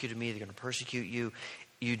persecuted me, they're going to persecute you.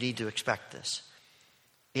 You need to expect this.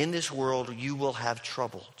 In this world, you will have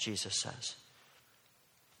trouble, Jesus says.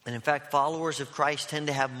 And in fact, followers of Christ tend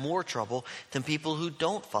to have more trouble than people who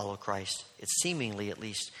don't follow Christ. It's seemingly, at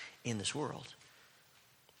least, in this world.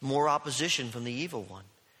 More opposition from the evil one.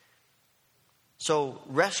 So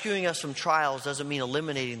rescuing us from trials doesn't mean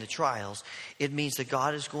eliminating the trials. It means that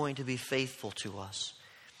God is going to be faithful to us.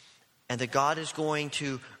 And that God is going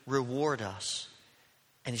to reward us.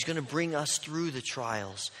 And he's going to bring us through the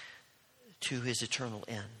trials to his eternal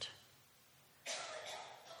end.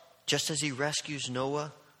 Just as he rescues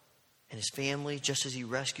Noah and his family, just as he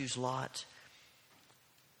rescues Lot,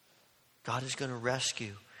 God is going to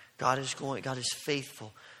rescue. God is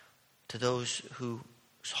faithful to those whose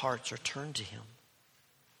hearts are turned to him.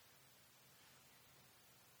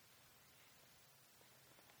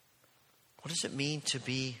 What does it mean to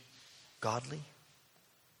be godly?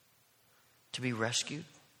 To be rescued?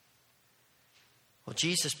 Well,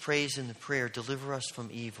 Jesus prays in the prayer, deliver us from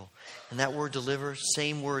evil. And that word deliver,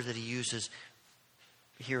 same word that he uses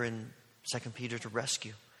here in 2 Peter to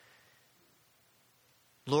rescue.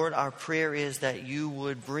 Lord, our prayer is that you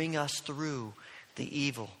would bring us through the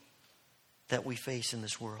evil that we face in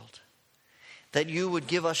this world. That you would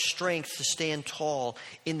give us strength to stand tall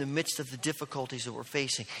in the midst of the difficulties that we're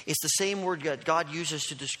facing. It's the same word that God uses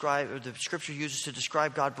to describe, or the scripture uses to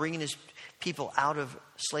describe God bringing his people out of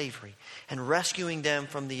slavery and rescuing them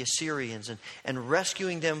from the Assyrians and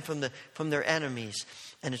rescuing them from their enemies.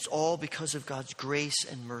 And it's all because of God's grace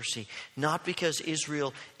and mercy. Not because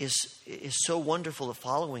Israel is so wonderful at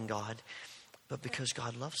following God, but because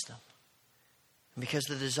God loves them. And because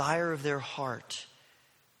the desire of their heart,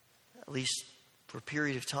 at least for a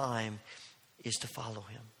period of time, is to follow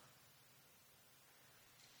him.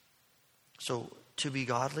 So to be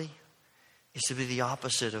godly is to be the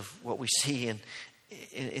opposite of what we see in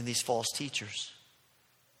these false teachers.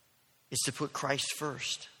 It's to put Christ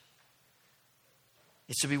first.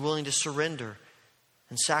 It's to be willing to surrender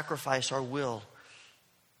and sacrifice our will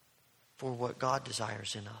for what God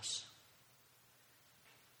desires in us.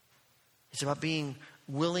 It's about being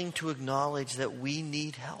willing to acknowledge that we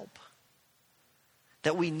need help.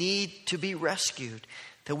 That we need to be rescued.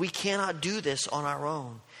 That we cannot do this on our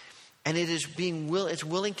own. And it's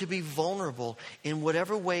willing to be vulnerable in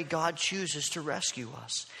whatever way God chooses to rescue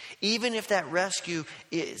us. Even if that rescue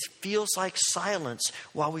feels like silence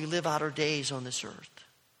while we live out our days on this earth.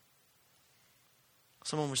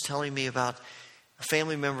 Someone was telling me about a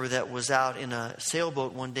family member that was out in a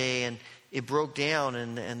sailboat one day and it broke down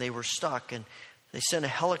and they were stuck. And they sent a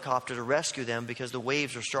helicopter to rescue them because the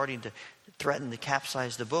waves were starting to threaten to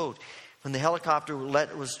capsize the boat. When the helicopter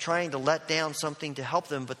was trying to let down something to help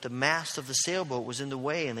them, but the mast of the sailboat was in the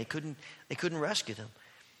way and they couldn't rescue them.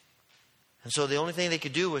 And so the only thing they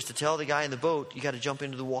could do was to tell the guy in the boat, you got to jump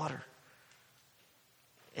into the water.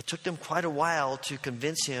 It took them quite a while to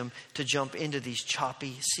convince him to jump into these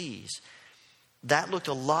choppy seas. That looked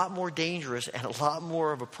a lot more dangerous and a lot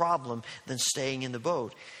more of a problem than staying in the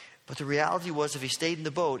boat. But the reality was if he stayed in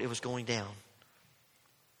the boat, it was going down.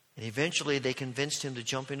 And eventually they convinced him to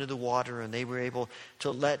jump into the water and they were able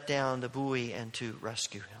to let down the buoy and to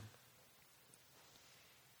rescue him.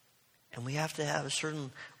 And we have to have a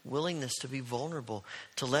certain willingness to be vulnerable,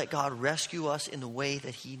 to let God rescue us in the way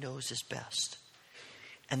that he knows is best.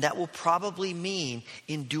 And that will probably mean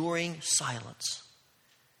enduring silence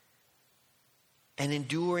and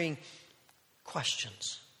enduring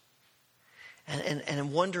questions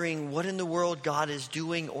and wondering what in the world God is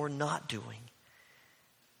doing or not doing.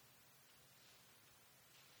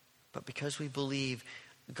 But because we believe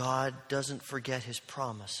God doesn't forget his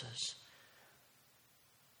promises,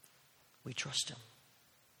 we trust him.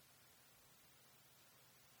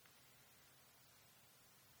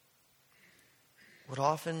 What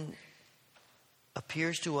often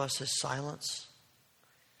appears to us as silence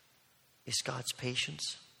is God's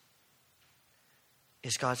patience,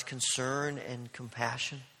 is God's concern and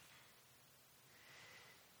compassion.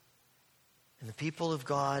 And the people of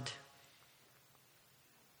God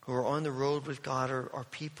who are on the road with God are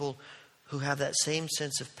people who have that same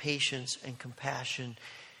sense of patience and compassion,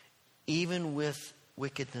 even with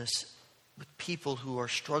wickedness, with people who are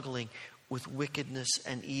struggling with wickedness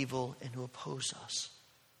and evil and who oppose us.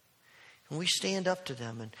 And we stand up to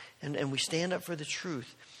them and we stand up for the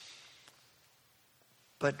truth.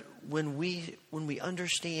 But when we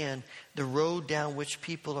understand the road down which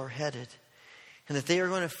people are headed, and that they are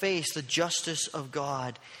going to face the justice of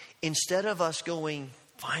God, instead of us going,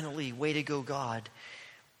 finally, way to go, God,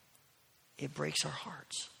 it breaks our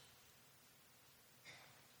hearts.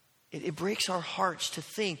 It breaks our hearts to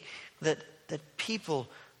think that people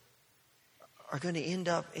are going to end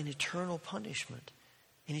up in eternal punishment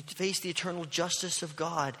and to face the eternal justice of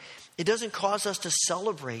God. It doesn't cause us to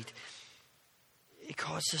celebrate. It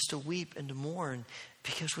causes us to weep and to mourn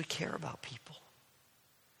because we care about people.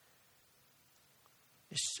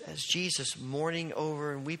 As Jesus mourning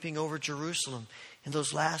over and weeping over Jerusalem in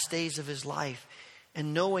those last days of his life,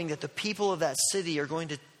 and knowing that the people of that city are going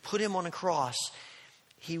to put him on a cross,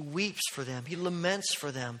 he weeps for them. He laments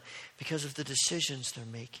for them because of the decisions they're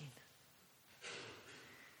making.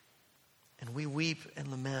 And we weep and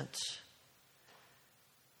lament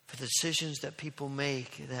for the decisions that people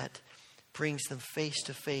make that brings them face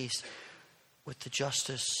to face with the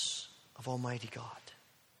justice of Almighty God.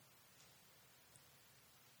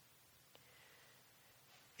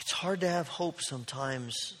 It's hard to have hope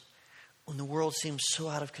sometimes when the world seems so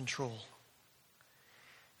out of control.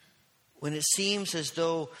 When it seems as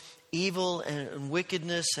though evil and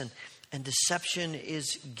wickedness and deception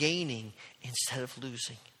is gaining instead of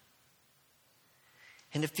losing.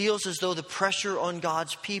 And it feels as though the pressure on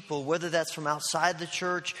God's people, whether that's from outside the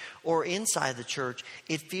church or inside the church,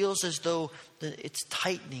 it feels as though it's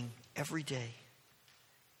tightening every day.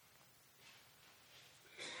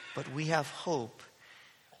 But we have hope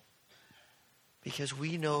because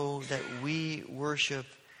we know that we worship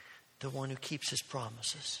the one who keeps his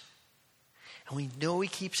promises. And we know he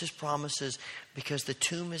keeps his promises because the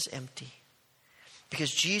tomb is empty.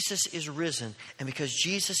 Because Jesus is risen. And because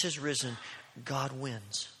Jesus is risen, God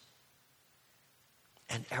wins.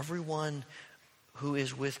 And everyone who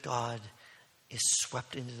is with God is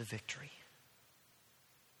swept into the victory.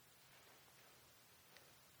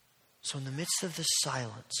 So in the midst of the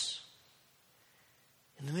silence,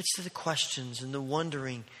 in the midst of the questions and the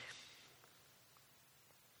wondering,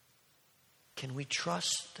 can we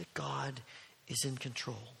trust that God is in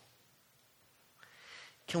control?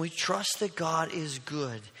 Can we trust that God is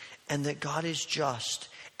good and that God is just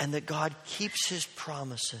and that God keeps his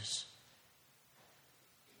promises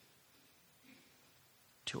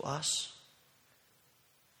to us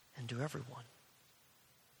and to everyone?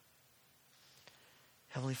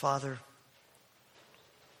 Heavenly Father,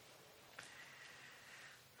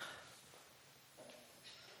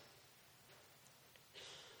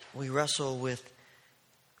 we wrestle with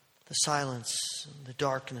the silence and the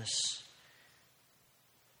darkness.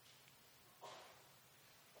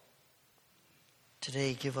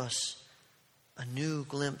 Today, give us a new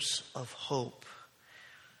glimpse of hope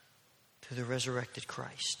through the resurrected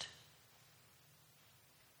Christ.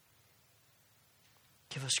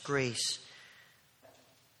 Give us grace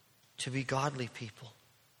to be godly people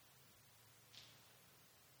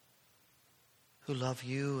who love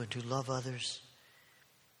you and who love others,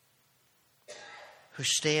 who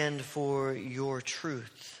stand for your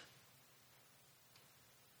truth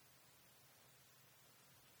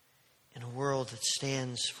in a world that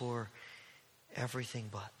stands for everything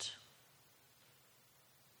but.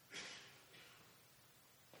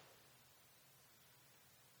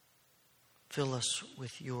 Fill us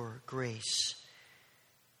with your grace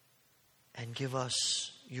and give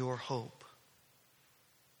us your hope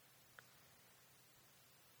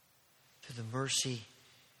through the mercy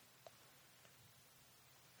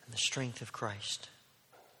and the strength of Christ,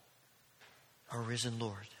 our risen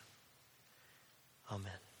Lord.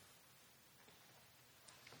 Amen.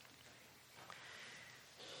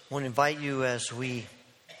 I want to invite you as we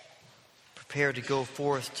prepare to go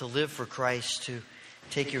forth to live for Christ to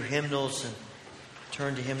take your hymnals and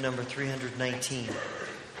turn to hymn number 319 and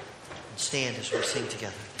stand as we sing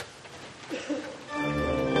together.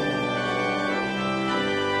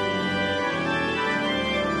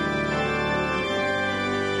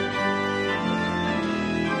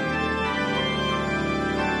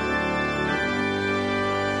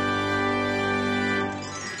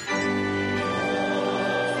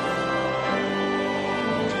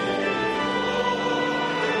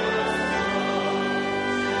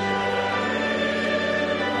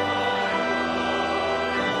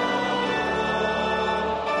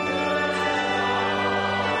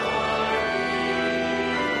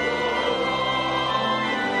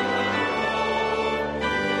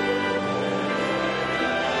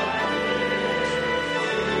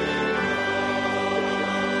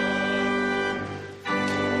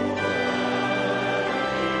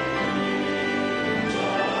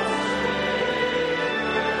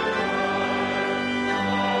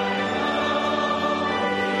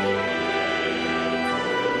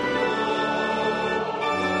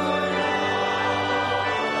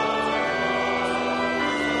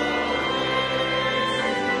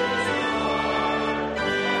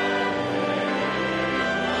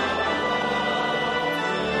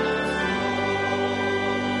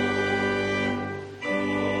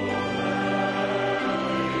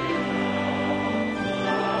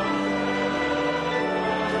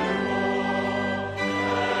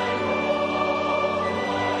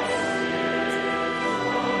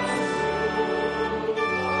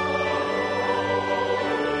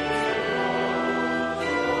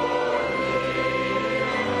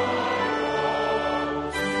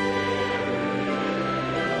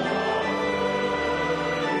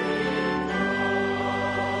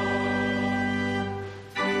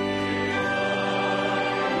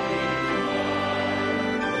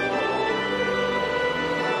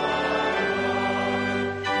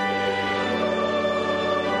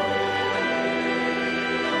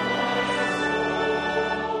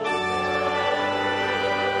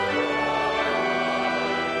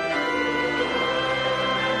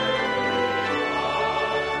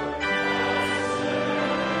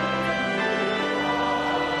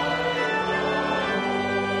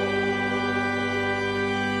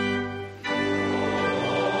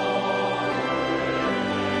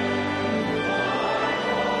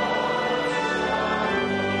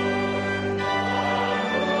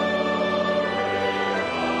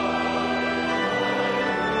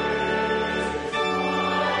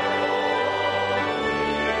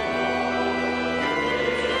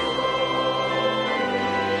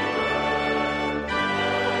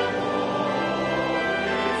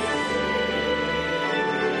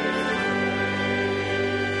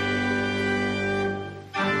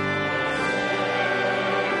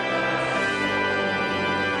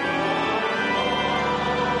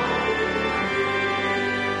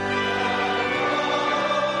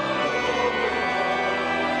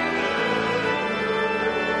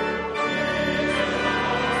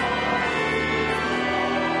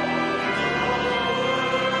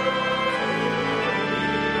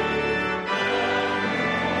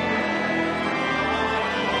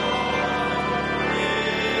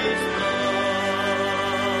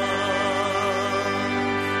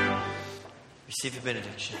 Receive a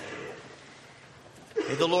benediction.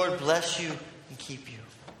 May the Lord bless you and keep you.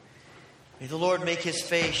 May the Lord make his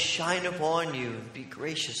face shine upon you and be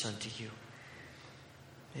gracious unto you.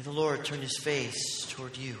 May the Lord turn his face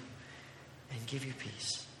toward you and give you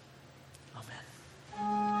peace.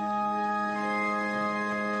 Amen.